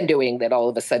 what have you been doing that all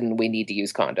of a sudden we need to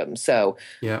use condoms? So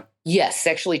yes,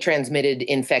 sexually transmitted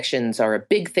infections are a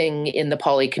big thing in the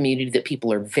poly community that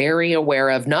people are very aware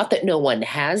of. Not that no one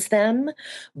has them,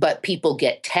 but people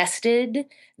get tested.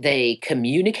 They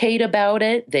communicate about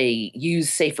it. They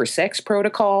use safer sex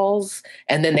protocols,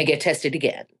 and then they get tested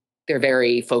again. They're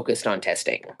very focused on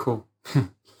testing. Cool.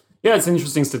 Yeah, it's an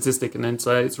interesting statistic, and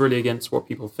it's really against what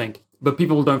people think. But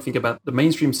people don't think about the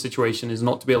mainstream situation is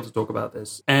not to be able to talk about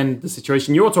this. And the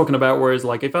situation you're talking about, whereas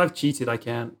like if I've cheated, I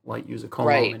can't like use a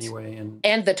condom anyway.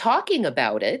 And the talking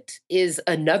about it is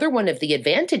another one of the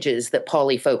advantages that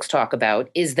poly folks talk about,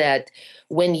 is that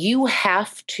when you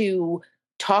have to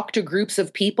talk to groups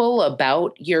of people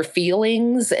about your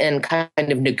feelings and kind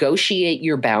of negotiate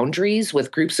your boundaries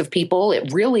with groups of people,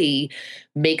 it really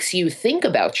makes you think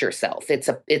about yourself. It's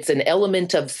an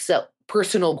element of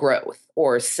personal growth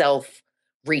or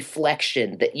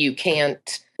self-reflection that you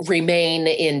can't remain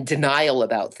in denial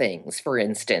about things. For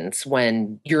instance,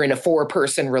 when you're in a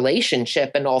 4-person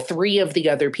relationship and all 3 of the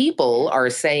other people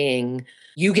are saying,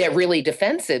 you get really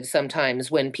defensive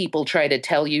sometimes when people try to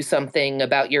tell you something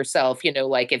about yourself,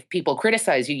 like if people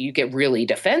criticize you, you get really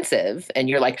defensive and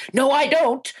you're like, no, I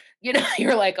don't.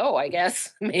 You're like, oh, I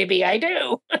guess maybe I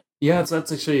do. Yeah,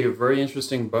 that's actually a very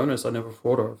interesting bonus I never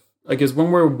thought of. I guess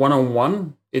when we're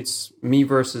one-on-one, it's me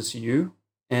versus you,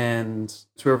 and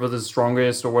whoever the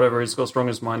strongest or whatever has got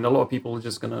strongest mind. A lot of people are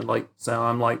just going to like say,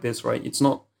 I'm like this, right? It's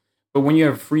not. But when you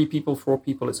have 3 people, 4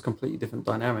 people, it's a completely different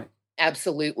dynamic.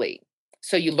 Absolutely.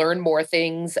 So you learn more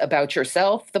things about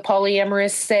yourself, the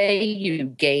polyamorists say. You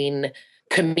gain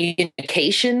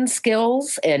communication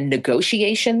skills and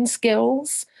negotiation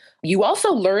skills. You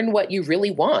also learn what you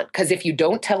really want, because if you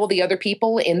don't tell the other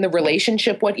people in the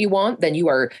relationship what you want, then you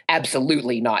are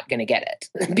absolutely not going to get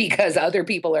it because other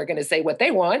people are going to say what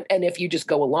they want. And if you just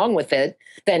go along with it,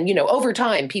 then, over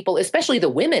time, people, especially the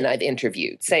women I've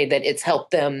interviewed, say that it's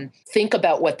helped them think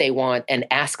about what they want and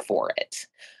ask for it.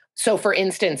 So, for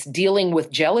instance, dealing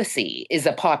with jealousy is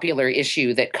a popular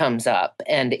issue that comes up.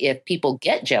 And if people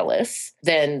get jealous,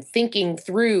 then thinking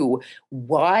through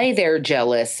why they're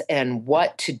jealous and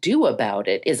what to do about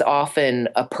it is often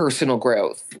a personal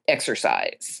growth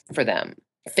exercise for them,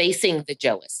 facing the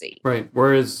jealousy. Right.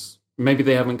 Whereas maybe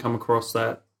they haven't come across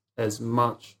that as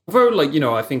much.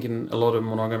 Although, I think in a lot of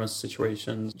monogamous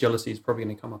situations, jealousy is probably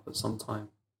going to come up at some time.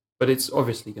 But it's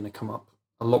obviously going to come up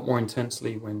a lot more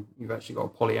intensely when you've actually got a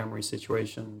polyamory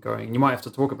situation going. And you might have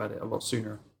to talk about it a lot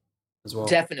sooner as well.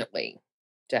 Definitely.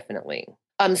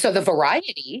 So the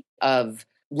variety of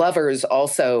lovers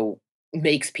also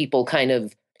makes people kind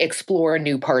of explore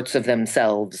new parts of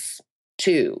themselves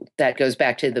too. That goes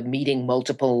back to the meeting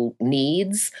multiple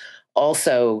needs.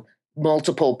 Also,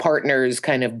 multiple partners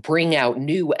kind of bring out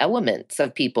new elements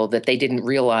of people that they didn't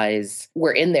realize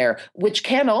were in there, which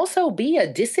can also be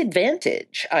a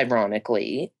disadvantage,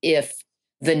 ironically, if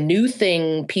the new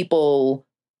thing people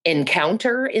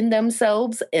encounter in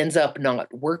themselves ends up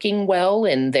not working well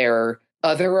in their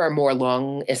other or more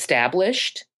long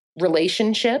established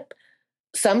relationship.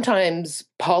 Sometimes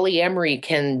polyamory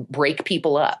can break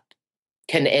people up,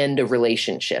 can end a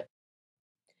relationship.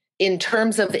 In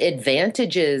terms of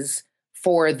advantages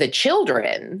for the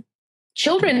children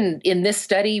in this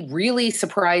study really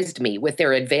surprised me with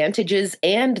their advantages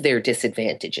and their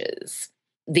disadvantages.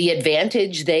 The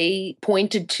advantage they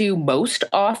pointed to most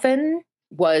often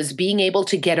was being able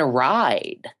to get a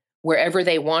ride wherever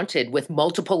they wanted. With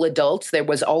multiple adults, there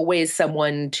was always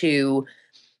someone to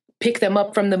pick them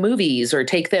up from the movies or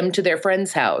take them to their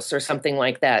friend's house or something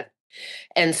like that.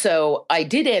 And so I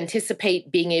did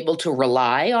anticipate being able to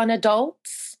rely on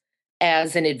adults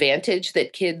as an advantage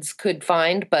that kids could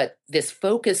find, but this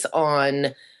focus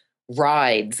on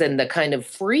rides and the kind of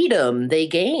freedom they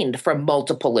gained from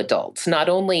multiple adults, not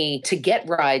only to get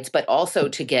rides, but also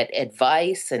to get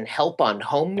advice and help on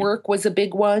homework was a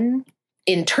big one.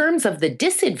 In terms of the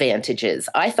disadvantages,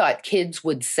 I thought kids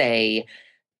would say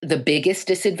the biggest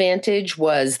disadvantage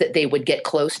was that they would get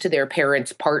close to their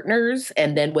parents' partners.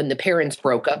 And then when the parents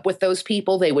broke up with those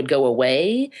people, they would go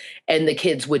away and the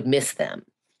kids would miss them.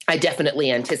 I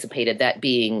definitely anticipated that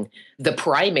being the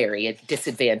primary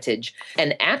disadvantage.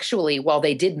 And actually, while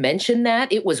they did mention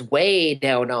that, it was way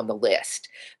down on the list.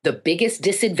 The biggest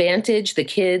disadvantage the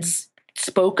kids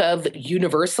spoke of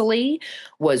universally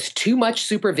was too much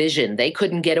supervision. They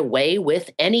couldn't get away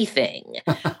with anything.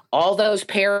 All those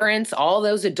parents, all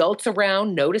those adults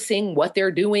around noticing what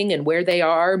they're doing and where they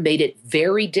are made it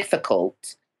very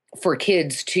difficult for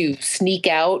kids to sneak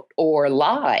out or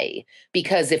lie.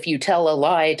 Because if you tell a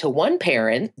lie to one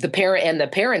parent, the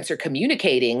parents are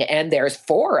communicating and there's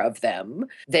 4 of them,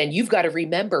 then you've got to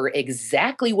remember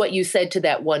exactly what you said to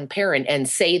that one parent and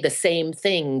say the same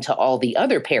thing to all the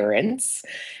other parents.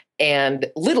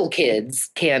 And little kids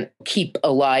can't keep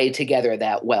a lie together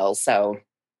that well. So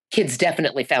kids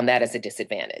definitely found that as a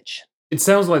disadvantage. It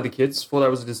sounds like the kids thought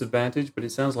that was a disadvantage, but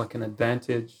it sounds like an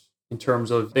advantage in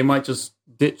terms of they might just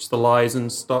ditch the lies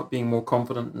and start being more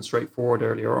confident and straightforward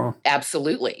earlier on.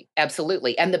 Absolutely.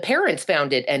 And the parents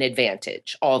found it an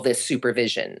advantage, all this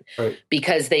supervision, right,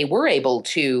 because they were able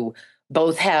to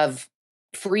both have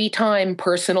free time,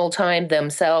 personal time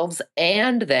themselves,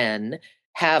 and then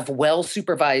have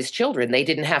well-supervised children. They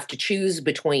didn't have to choose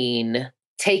between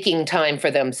taking time for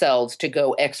themselves to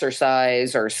go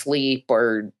exercise or sleep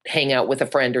or hang out with a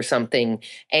friend or something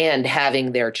and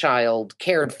having their child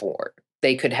cared for.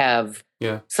 They could have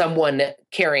someone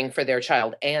caring for their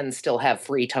child and still have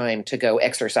free time to go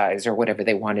exercise or whatever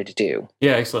they wanted to do.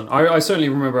 Yeah, excellent. I certainly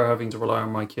remember having to rely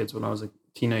on my kids when I was a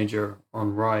teenager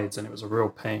on rides, and it was a real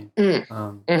pain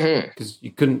because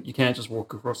you can't just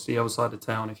walk across the other side of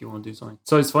town if you want to do something.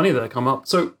 So it's funny that they come up.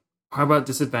 So how about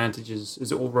disadvantages?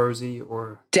 Is it all rosy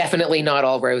or? Definitely not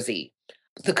all rosy.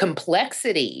 The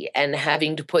complexity and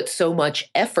having to put so much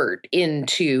effort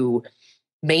into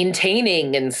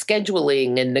maintaining and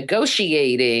scheduling and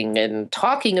negotiating and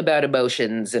talking about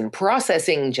emotions and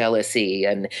processing jealousy.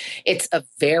 And it's a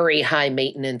very high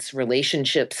maintenance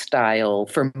relationship style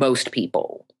for most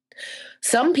people.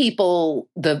 Some people,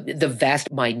 the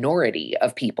vast minority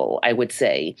of people, I would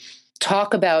say,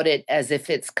 talk about it as if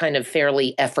it's kind of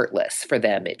fairly effortless for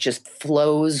them. It just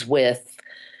flows with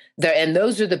and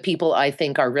those are the people I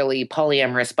think are really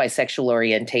polyamorous bisexual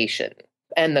orientation.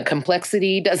 And the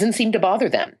complexity doesn't seem to bother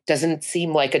them, doesn't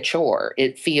seem like a chore.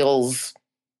 It feels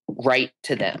right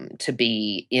to them to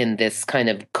be in this kind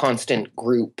of constant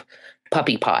group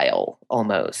puppy pile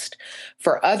almost.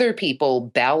 For other people,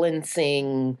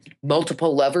 balancing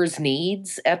multiple lovers'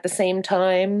 needs at the same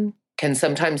time can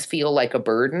sometimes feel like a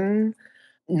burden.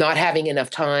 Not having enough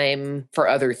time for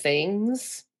other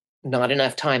things, not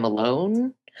enough time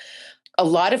alone. A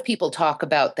lot of people talk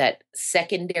about that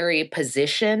secondary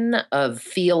position of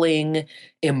feeling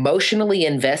emotionally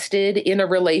invested in a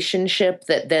relationship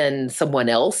that then someone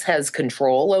else has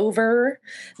control over.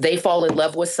 They fall in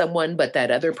love with someone, but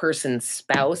that other person's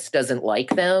spouse doesn't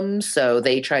like them. So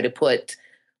they try to put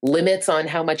limits on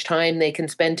how much time they can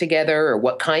spend together or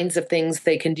what kinds of things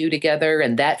they can do together.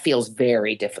 And that feels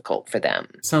very difficult for them.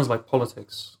 Sounds like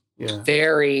politics. Yeah.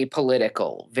 Very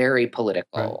political, very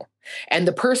political. Right. And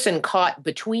the person caught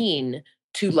between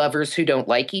two lovers who don't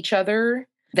like each other,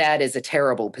 that is a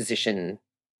terrible position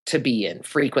to be in.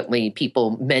 Frequently,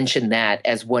 people mention that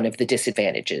as one of the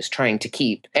disadvantages, trying to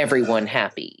keep everyone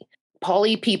happy.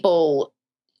 Poly people,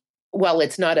 while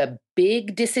it's not a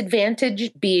big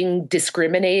disadvantage being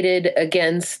discriminated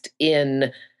against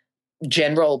in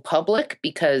general public,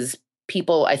 because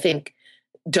people, I think,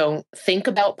 don't think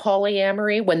about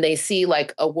polyamory when they see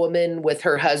like a woman with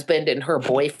her husband and her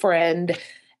boyfriend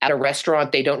at a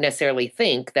restaurant. They don't necessarily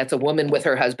think that's a woman with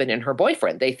her husband and her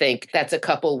boyfriend. They think that's a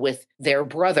couple with their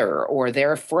brother or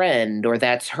their friend, or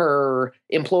that's her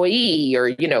employee, or,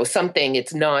 you know, something.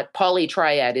 It's not,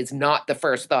 polytriad is not the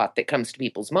first thought that comes to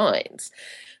people's minds.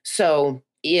 So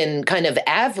in kind of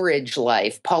average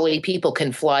life, poly people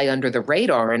can fly under the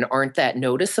radar and aren't that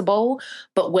noticeable.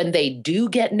 But when they do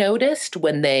get noticed,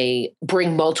 when they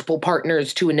bring multiple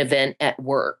partners to an event at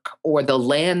work, or the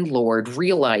landlord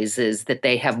realizes that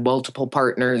they have multiple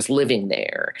partners living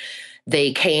there,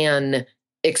 they can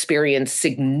experience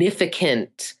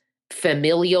significant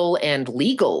familial and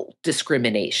legal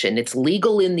discrimination. It's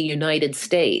legal in the United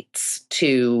States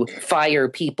to fire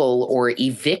people or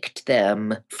evict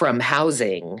them from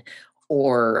housing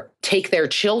or take their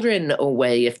children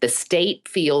away if the state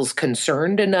feels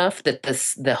concerned enough that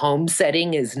the home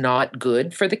setting is not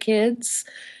good for the kids.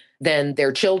 Then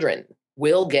their children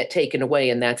will get taken away.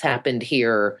 And that's happened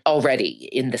here already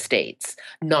in the States.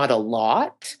 Not a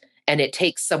lot. And it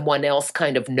takes someone else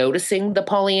kind of noticing the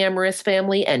polyamorous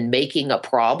family and making a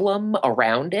problem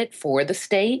around it for the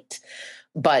state.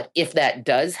 But if that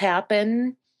does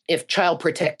happen, if Child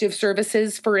Protective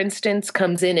Services, for instance,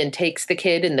 comes in and takes the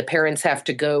kid and the parents have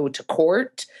to go to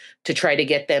court to try to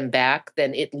get them back,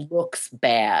 then it looks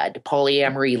bad.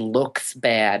 Polyamory looks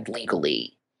bad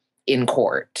legally in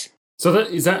court. So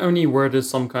is that only where there's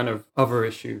some kind of other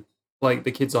issue, like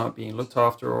the kids aren't being looked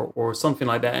after or something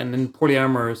like that, and then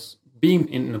being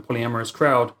in a polyamorous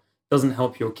crowd doesn't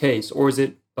help your case? Or is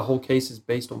it the whole case is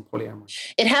based on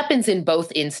polyamory? It happens in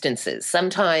both instances.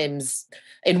 Sometimes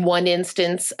in one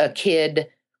instance, a kid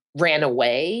ran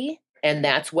away, and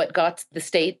that's what got the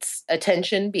state's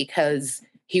attention because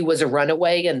he was a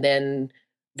runaway. And then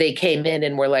they came in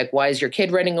and were like, why is your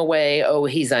kid running away? Oh,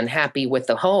 he's unhappy with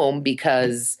the home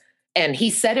because, and he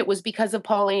said it was because of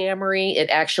polyamory. It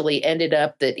actually ended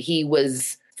up that he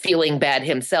was feeling bad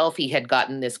himself. He had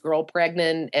gotten this girl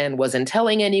pregnant and wasn't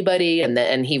telling anybody.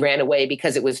 And he ran away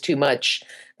because it was too much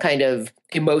kind of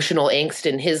emotional angst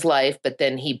in his life. But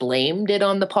then he blamed it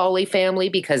on the poly family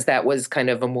because that was kind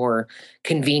of a more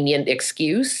convenient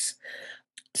excuse.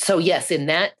 So yes, in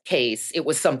that case, it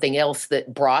was something else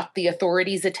that brought the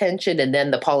authorities' attention, and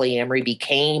then the polyamory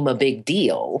became a big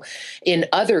deal. In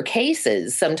other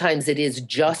cases, sometimes it is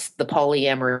just the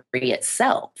polyamory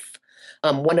itself.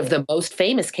 One of the most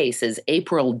famous cases,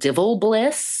 April Divil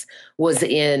Bliss, was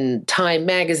in Time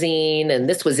magazine, and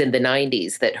this was in the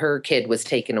 90s, that her kid was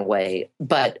taken away.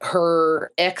 But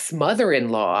her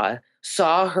ex-mother-in-law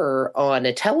saw her on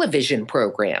a television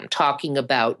program talking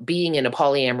about being in a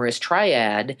polyamorous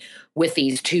triad with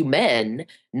these two men,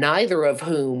 neither of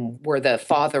whom were the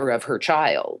father of her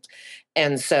child.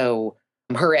 And so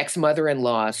her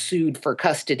ex-mother-in-law sued for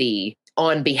custody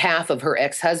on behalf of her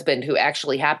ex-husband, who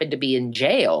actually happened to be in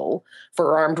jail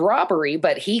for armed robbery,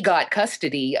 but he got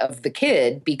custody of the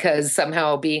kid because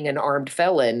somehow being an armed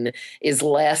felon is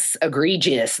less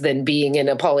egregious than being in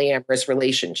a polyamorous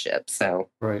relationship. So,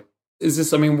 right. Is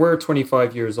this, I mean, we're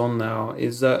 25 years on now.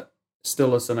 Is that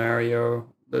still a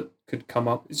scenario that could come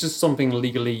up? It's just something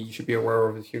legally you should be aware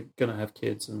of if you're going to have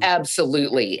kids.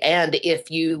 Absolutely. And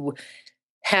if you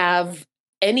have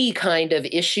any kind of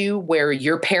issue where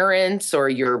your parents or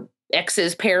your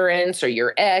ex's parents or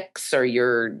your ex or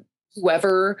your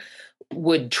whoever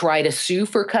would try to sue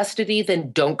for custody,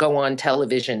 then don't go on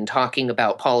television talking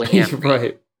about polyamory.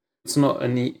 Right. It's not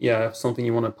something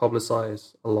you want to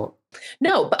publicize a lot.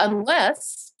 No, but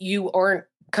unless you aren't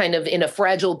kind of in a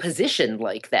fragile position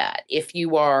like that. If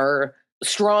you are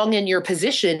strong in your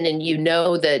position and you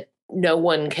know that no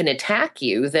one can attack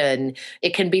you, then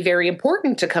it can be very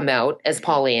important to come out as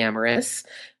polyamorous,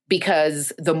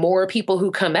 because the more people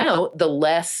who come out, the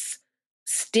less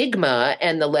stigma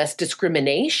and the less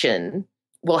discrimination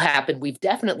will happen. We've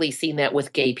definitely seen that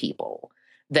with gay people,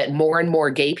 that more and more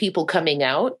gay people coming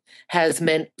out has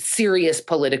meant serious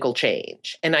political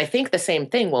change. And I think the same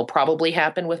thing will probably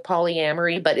happen with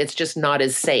polyamory, but it's just not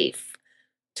as safe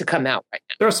to come out right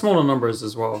now. There are smaller numbers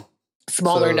as well.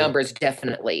 Smaller numbers,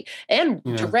 definitely. And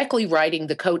directly riding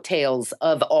the coattails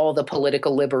of all the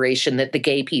political liberation that the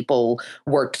gay people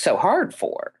worked so hard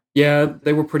for. Yeah,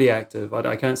 they were pretty active.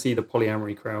 I can't see the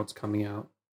polyamory crowds coming out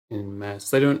in mass.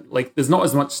 They don't, there's not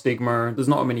as much stigma. There's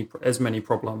not as many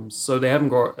problems. So they haven't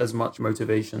got as much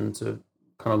motivation to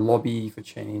kind of lobby for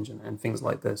change and things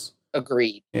like this.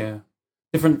 Agreed. Yeah.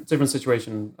 Different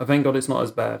situation. Thank God it's not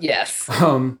as bad. Yes.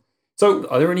 So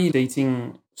are there any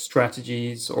dating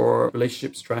strategies or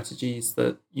relationship strategies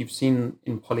that you've seen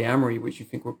in polyamory which you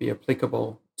think would be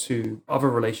applicable to other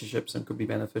relationships and could be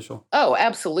beneficial? Oh,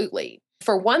 absolutely.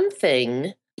 For one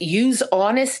thing, use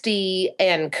honesty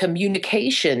and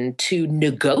communication to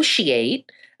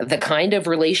negotiate the kind of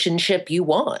relationship you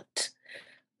want.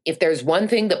 If there's one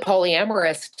thing that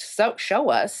polyamorists show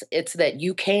us, it's that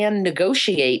you can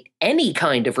negotiate any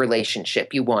kind of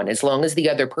relationship you want. As long as the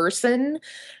other person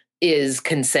is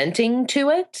consenting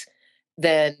to it,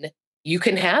 then you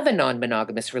can have a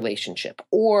non-monogamous relationship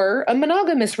or a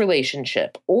monogamous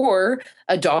relationship or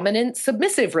a dominant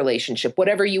submissive relationship,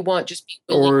 whatever you want. Just be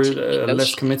or a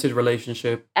less committed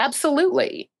relationship.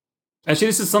 Absolutely. Actually,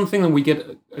 this is something that we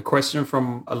get a question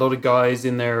from a lot of guys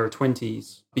in their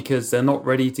 20s because they're not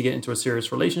ready to get into a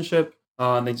serious relationship.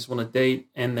 And they just want to date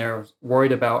and they're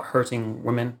worried about hurting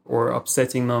women or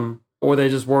upsetting them, or they're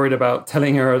just worried about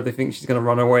telling her they think she's going to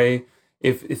run away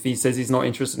if he says he's not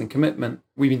interested in commitment.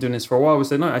 We've been doing this for a while. We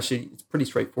said, no, actually, it's pretty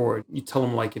straightforward. You tell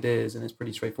them like it is, and it's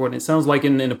pretty straightforward. And it sounds like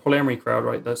in a polyamory crowd,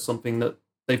 right, that's something that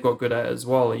they've got good at as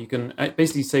well. You can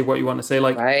basically say what you want to say.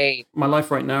 Like, right. My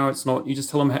life right now, it's not, you just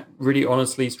tell them really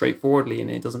honestly, straightforwardly, and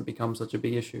it doesn't become such a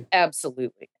big issue.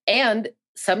 Absolutely. And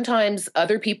sometimes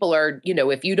other people are,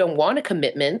 if you don't want a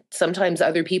commitment, sometimes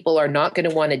other people are not going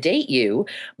to want to date you,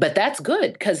 but that's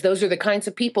good because those are the kinds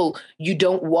of people you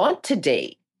don't want to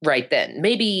date right then.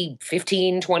 Maybe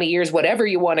 15, 20 years, whatever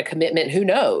you want a commitment, who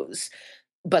knows?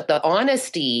 But the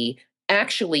honesty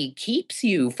actually keeps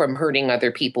you from hurting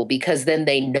other people because then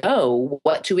they know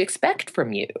what to expect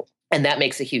from you. And that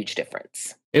makes a huge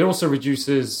difference. It also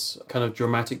reduces kind of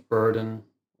dramatic burden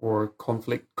or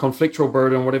conflictual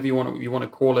burden, whatever you want to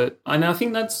call it. And I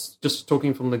think that's just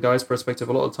talking from the guy's perspective.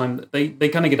 A lot of the time, they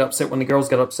kind of get upset when the girls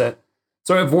get upset.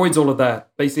 So it avoids all of that.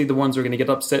 Basically, the ones who are going to get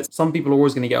upset, some people are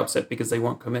always going to get upset because they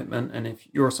want commitment. And if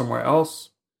you're somewhere else,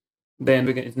 then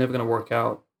it's never going to work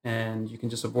out. And you can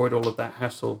just avoid all of that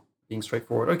hassle being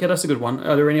straightforward. Okay, that's a good one.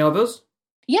 Are there any others?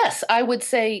 Yes, I would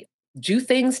say do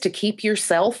things to keep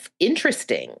yourself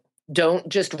interesting. Don't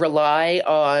just rely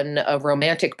on a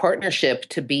romantic partnership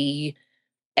to be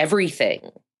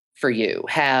everything for you.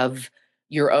 Have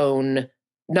your own,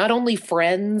 not only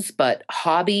friends, but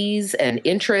hobbies and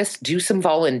interests. Do some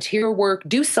volunteer work.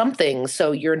 Do something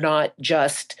so you're not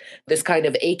just this kind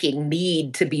of aching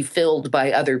need to be filled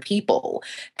by other people.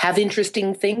 Have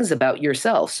interesting things about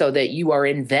yourself so that you are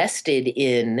invested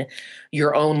in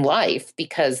your own life,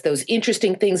 because those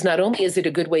interesting things, not only is it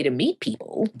a good way to meet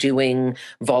people doing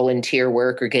volunteer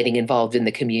work or getting involved in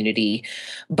the community,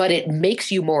 but it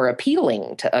makes you more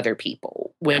appealing to other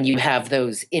people when you have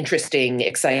those interesting,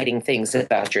 exciting things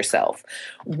about yourself.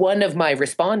 One of my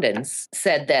respondents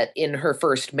said that in her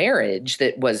first marriage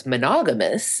that was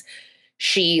monogamous,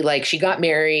 she got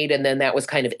married and then that was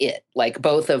kind of it. Like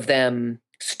both of them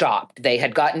stopped. They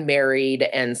had gotten married,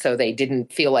 and so they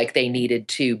didn't feel like they needed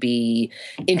to be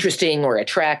interesting or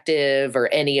attractive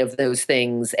or any of those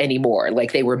things anymore.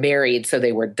 Like they were married, so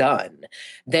they were done.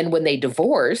 Then when they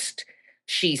divorced,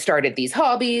 she started these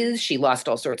hobbies. She lost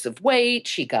all sorts of weight.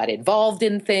 She got involved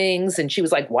in things. And she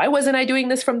was like, why wasn't I doing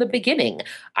this from the beginning?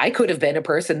 I could have been a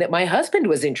person that my husband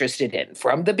was interested in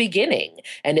from the beginning.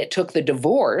 And it took the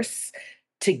divorce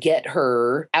to get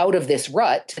her out of this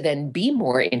rut to then be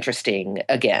more interesting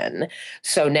again.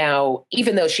 So now,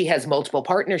 even though she has multiple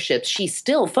partnerships, she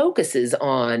still focuses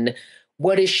on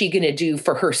what is she going to do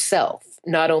for herself,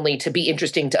 not only to be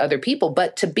interesting to other people,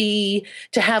 but to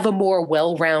have a more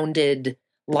well-rounded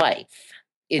life.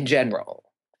 in general.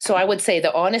 So I would say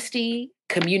the honesty,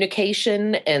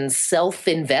 communication, and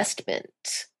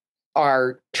self-investment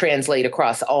are translate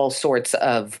across all sorts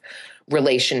of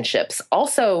relationships.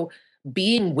 Also,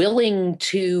 being willing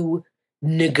to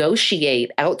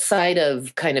negotiate outside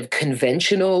of kind of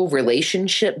conventional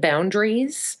relationship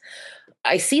boundaries.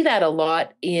 I see that a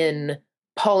lot in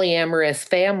polyamorous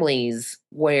families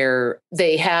where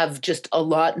they have just a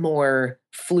lot more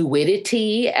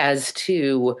fluidity as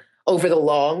to over the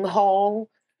long haul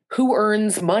who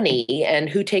earns money and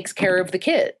who takes care of the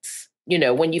kids. You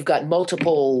know, when you've got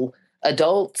multiple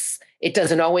adults, it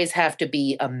doesn't always have to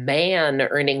be a man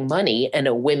earning money and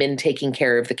a woman taking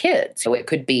care of the kids. So it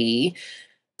could be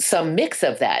some mix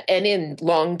of that. And in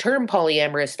long-term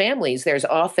polyamorous families, there's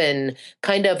often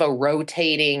kind of a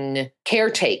rotating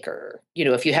caretaker. You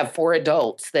know, if you have 4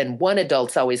 adults, then one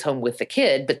adult's always home with the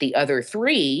kid, but the other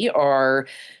 3 are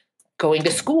going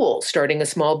to school, starting a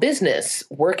small business,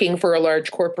 working for a large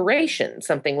corporation,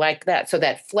 something like that. So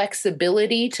that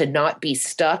flexibility to not be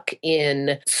stuck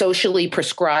in socially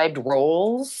prescribed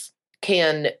roles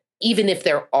can, even if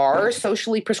there are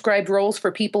socially prescribed roles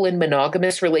for people in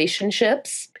monogamous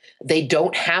relationships, they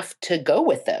don't have to go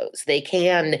with those. They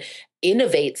can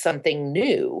innovate something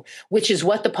new, which is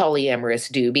what the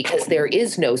polyamorous do, because there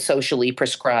is no socially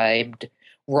prescribed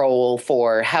role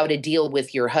for how to deal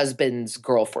with your husband's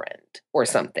girlfriend or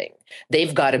something.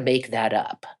 They've got to make that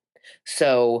up.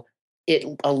 So it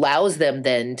allows them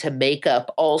then to make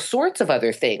up all sorts of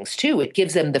other things too. It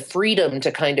gives them the freedom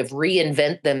to kind of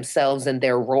reinvent themselves and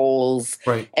their roles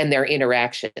and their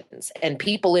interactions. And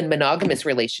people in monogamous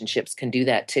relationships can do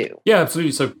that too. Yeah,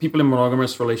 absolutely. So people in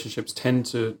monogamous relationships tend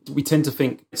to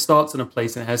think it starts in a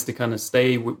place and it has to kind of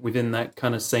stay within that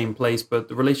kind of same place. But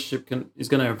the relationship is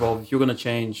going to evolve. If you're going to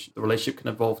change, the relationship can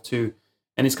evolve too.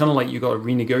 And it's kind of like you got to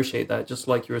renegotiate that, just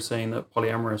like you were saying that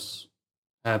polyamorous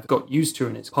have got used to,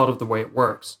 and it's part of the way it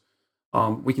works.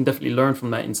 We can definitely learn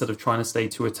from that instead of trying to stay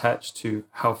too attached to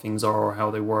how things are or how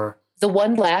they were. The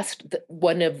one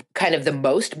of kind of the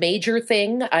most major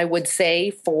thing I would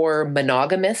say for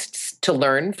monogamists to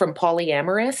learn from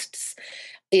polyamorists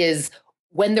is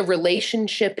when the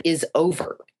relationship is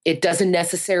over. It doesn't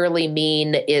necessarily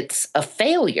mean it's a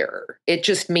failure. It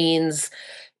just means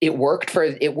it worked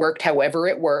however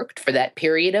it worked for that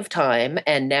period of time,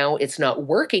 and now it's not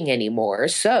working anymore.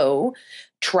 So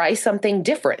try something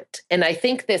different. And I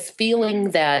think this feeling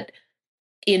that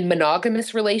in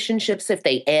monogamous relationships, if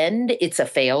they end, it's a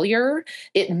failure,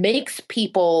 it makes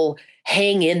people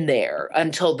hang in there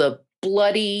until the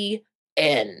bloody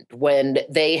end, when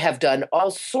they have done all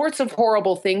sorts of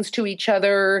horrible things to each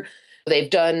other.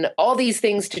 They've done all these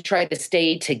things to try to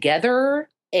stay together.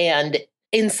 And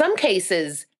in some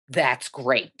cases, that's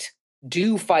great.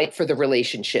 Do fight for the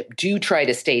relationship. Do try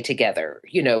to stay together.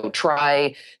 You know,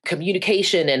 try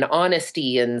communication and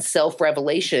honesty and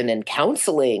self-revelation and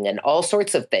counseling and all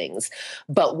sorts of things.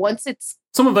 But once it's...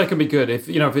 Some of that can be good if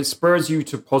it spurs you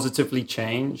to positively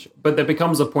change, but there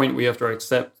becomes a point where you have to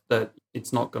accept that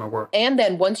it's not going to work. And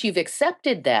then once you've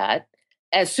accepted that,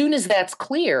 as soon as that's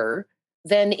clear,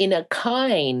 then in a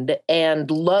kind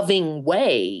and loving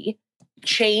way,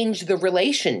 change the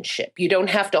relationship. You don't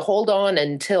have to hold on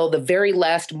until the very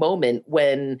last moment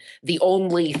when the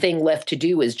only thing left to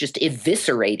do is just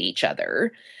eviscerate each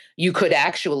other. You could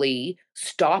actually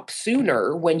stop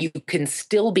sooner when you can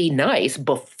still be nice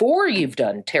before you've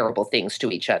done terrible things to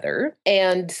each other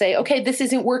and say, okay, this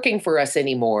isn't working for us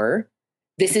anymore.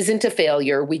 This isn't a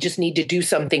failure. We just need to do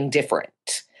something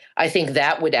different. I think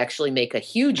that would actually make a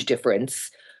huge difference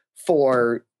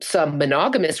for some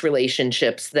monogamous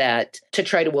relationships, that to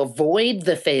try to avoid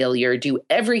the failure, do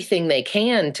everything they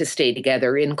can to stay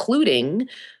together, including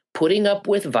putting up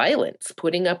with violence,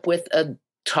 putting up with a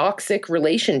toxic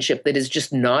relationship that is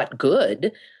just not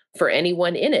good for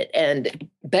anyone in it. And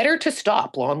better to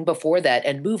stop long before that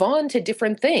and move on to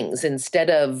different things instead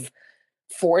of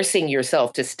forcing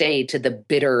yourself to stay to the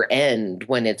bitter end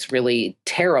when it's really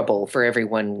terrible for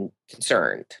everyone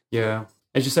concerned. Yeah.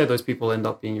 As you say, those people end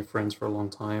up being your friends for a long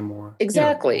time, or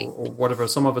exactly, or whatever,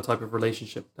 some other type of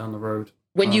relationship down the road.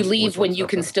 When you leave, when you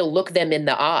can still look them in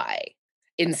the eye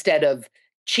instead of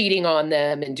cheating on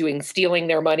them and stealing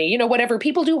their money, whatever.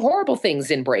 People do horrible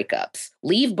things in breakups.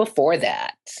 Leave before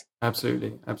that.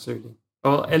 Absolutely, absolutely.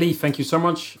 Well, Ellie, thank you so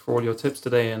much for all your tips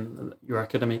today and your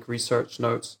academic research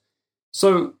notes.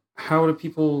 So, how do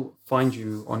people find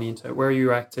you on the internet? Where are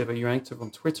you active? Are you active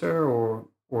on Twitter or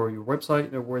your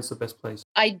website, or where's the best place?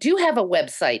 I do have a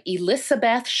website,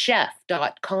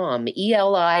 elisabethsheff.com,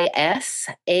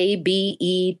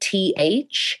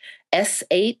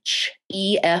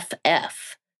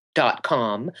 ELISABETHSHEFF.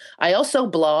 I also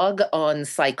blog on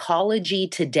Psychology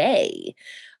Today.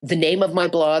 The name of my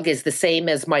blog is the same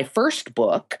as my first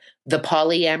book, The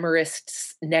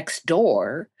Polyamorists Next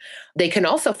Door. They can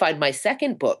also find my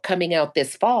second book coming out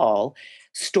this fall,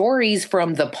 Stories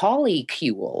from the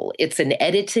Polycule. It's an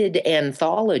edited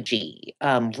anthology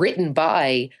written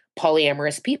by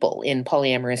polyamorous people in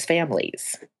polyamorous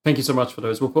families. Thank you so much for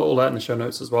those. We'll put all that in the show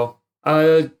notes as well.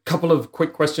 A couple of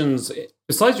quick questions.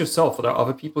 Besides yourself, are there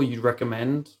other people you'd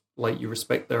recommend, like you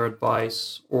respect their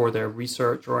advice or their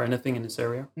research or anything in this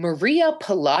area? Maria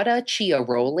Pilata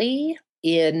Chiaroli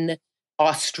in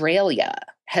Australia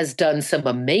has done some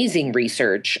amazing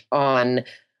research on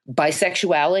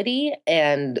bisexuality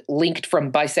and linked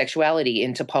from bisexuality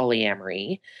into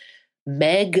polyamory.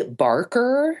 Meg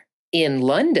Barker in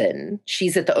London,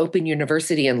 she's at the Open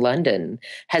University in London,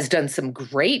 has done some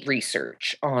great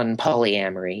research on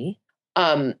polyamory.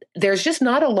 There's just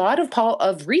not a lot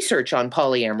of research on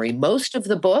polyamory. Most of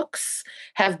the books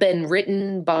have been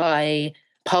written by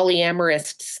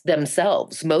polyamorists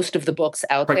themselves. Most of the books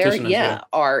out there,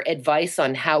 are advice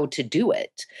on how to do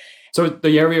it. So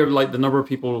the area, like the number of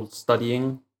people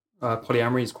studying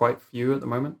polyamory is quite few at the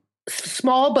moment?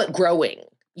 Small but growing.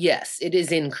 Yes, it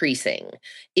is increasing.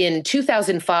 In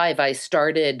 2005, I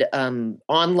started an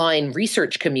online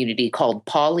research community called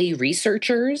Poly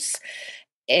Researchers.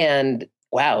 And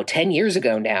wow, 10 years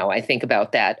ago now, I think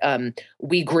about that.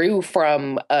 We grew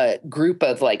from a group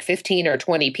of like 15 or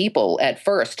 20 people at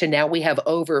first to now we have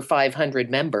over 500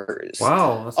 members.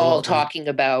 Wow. That's all talking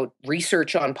about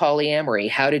research on polyamory,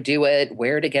 how to do it,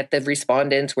 where to get the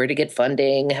respondents, where to get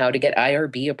funding, how to get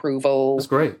IRB approval. That's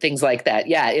great. Things like that.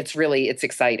 Yeah, it's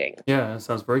exciting. Yeah, that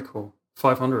sounds very cool.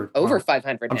 500. Over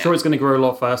 500 I'm now. sure it's going to grow a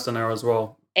lot faster now as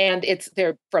well. And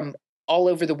they're from all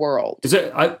over the world. Is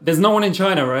it? There's no one in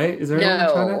China, right? Is there anyone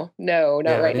in China? No,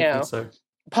 not right now. So.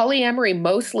 Polyamory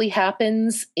mostly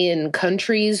happens in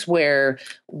countries where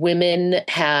women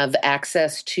have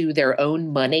access to their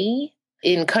own money.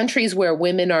 In countries where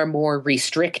women are more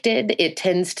restricted, it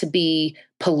tends to be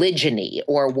polygyny,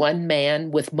 or one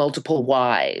man with multiple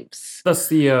wives. That's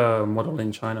the model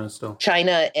in China still.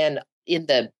 China and in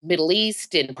the Middle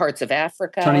East, in parts of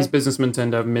Africa. Chinese businessmen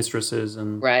tend to have mistresses.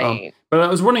 Right. But I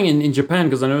was wondering in Japan,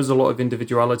 because I know there's a lot of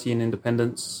individuality and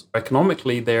independence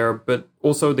economically there, but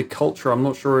also the culture, I'm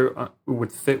not sure it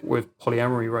would fit with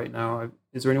polyamory right now.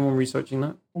 Is there anyone researching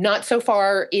that? Not so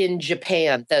far in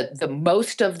Japan. The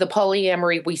most of the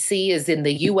polyamory we see is in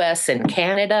the US and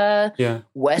Canada,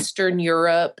 Western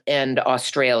Europe, and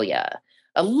Australia.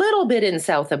 A little bit in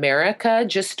South America,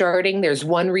 just starting. There's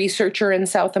one researcher in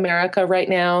South America right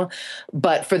now,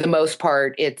 but for the most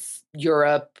part, it's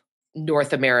Europe,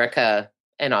 North America,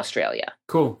 and Australia.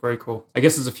 Cool, very cool. I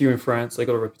guess there's a few in France. They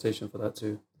got a reputation for that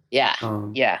too.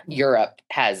 Yeah, Europe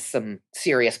has some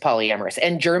serious polyamorous,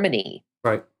 and Germany.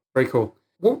 Right, very cool.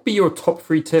 What would be your top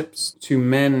 3 tips to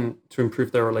men to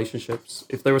improve their relationships?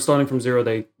 If they were starting from zero,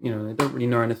 they don't really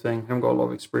know anything, haven't got a lot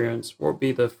of experience. What would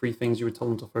be the 3 things you would tell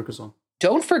them to focus on?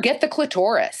 Don't forget the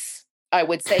clitoris, I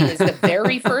would say, is the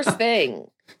very first thing.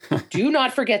 Do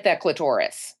not forget that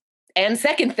clitoris. And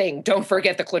second thing, don't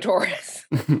forget the clitoris.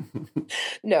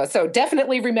 No, so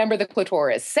definitely remember the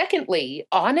clitoris. Secondly,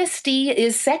 honesty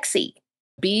is sexy.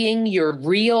 Being your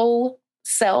real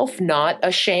self, not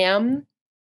a sham.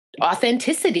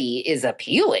 Authenticity is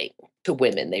appealing to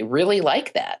women. They really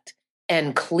like that.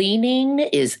 And cleaning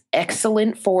is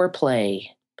excellent foreplay.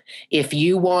 If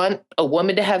you want a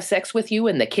woman to have sex with you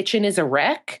and the kitchen is a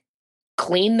wreck,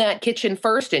 clean that kitchen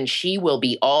first and she will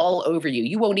be all over you.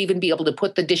 You won't even be able to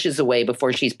put the dishes away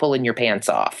before she's pulling your pants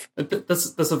off.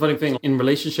 That's a funny thing. In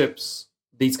relationships,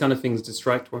 these kind of things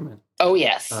distract women. Oh,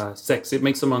 yes. Sex, it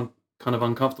makes them kind of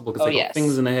uncomfortable because they've got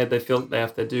things in their head they feel they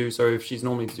have to do. So if she's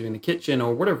normally doing the kitchen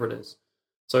or whatever it is.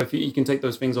 So if you can take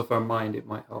those things off her mind, it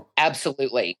might help.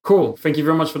 Absolutely. Cool. Thank you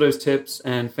very much for those tips.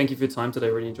 And thank you for your time today.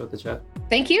 Really enjoyed the chat.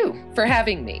 Thank you for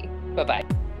having me. Bye-bye.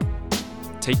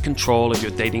 Take control of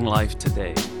your dating life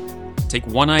today. Take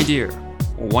one idea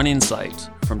or one insight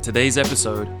from today's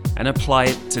episode and apply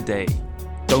it today.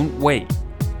 Don't wait.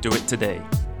 Do it today.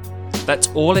 That's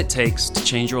all it takes to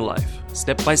change your life,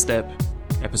 step by step,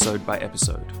 episode by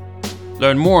episode.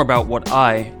 Learn more about what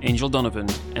I, Angel Donovan,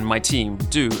 and my team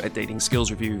do at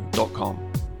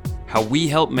datingskillsreview.com. How we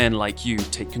help men like you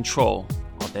take control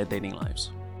of their dating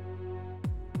lives.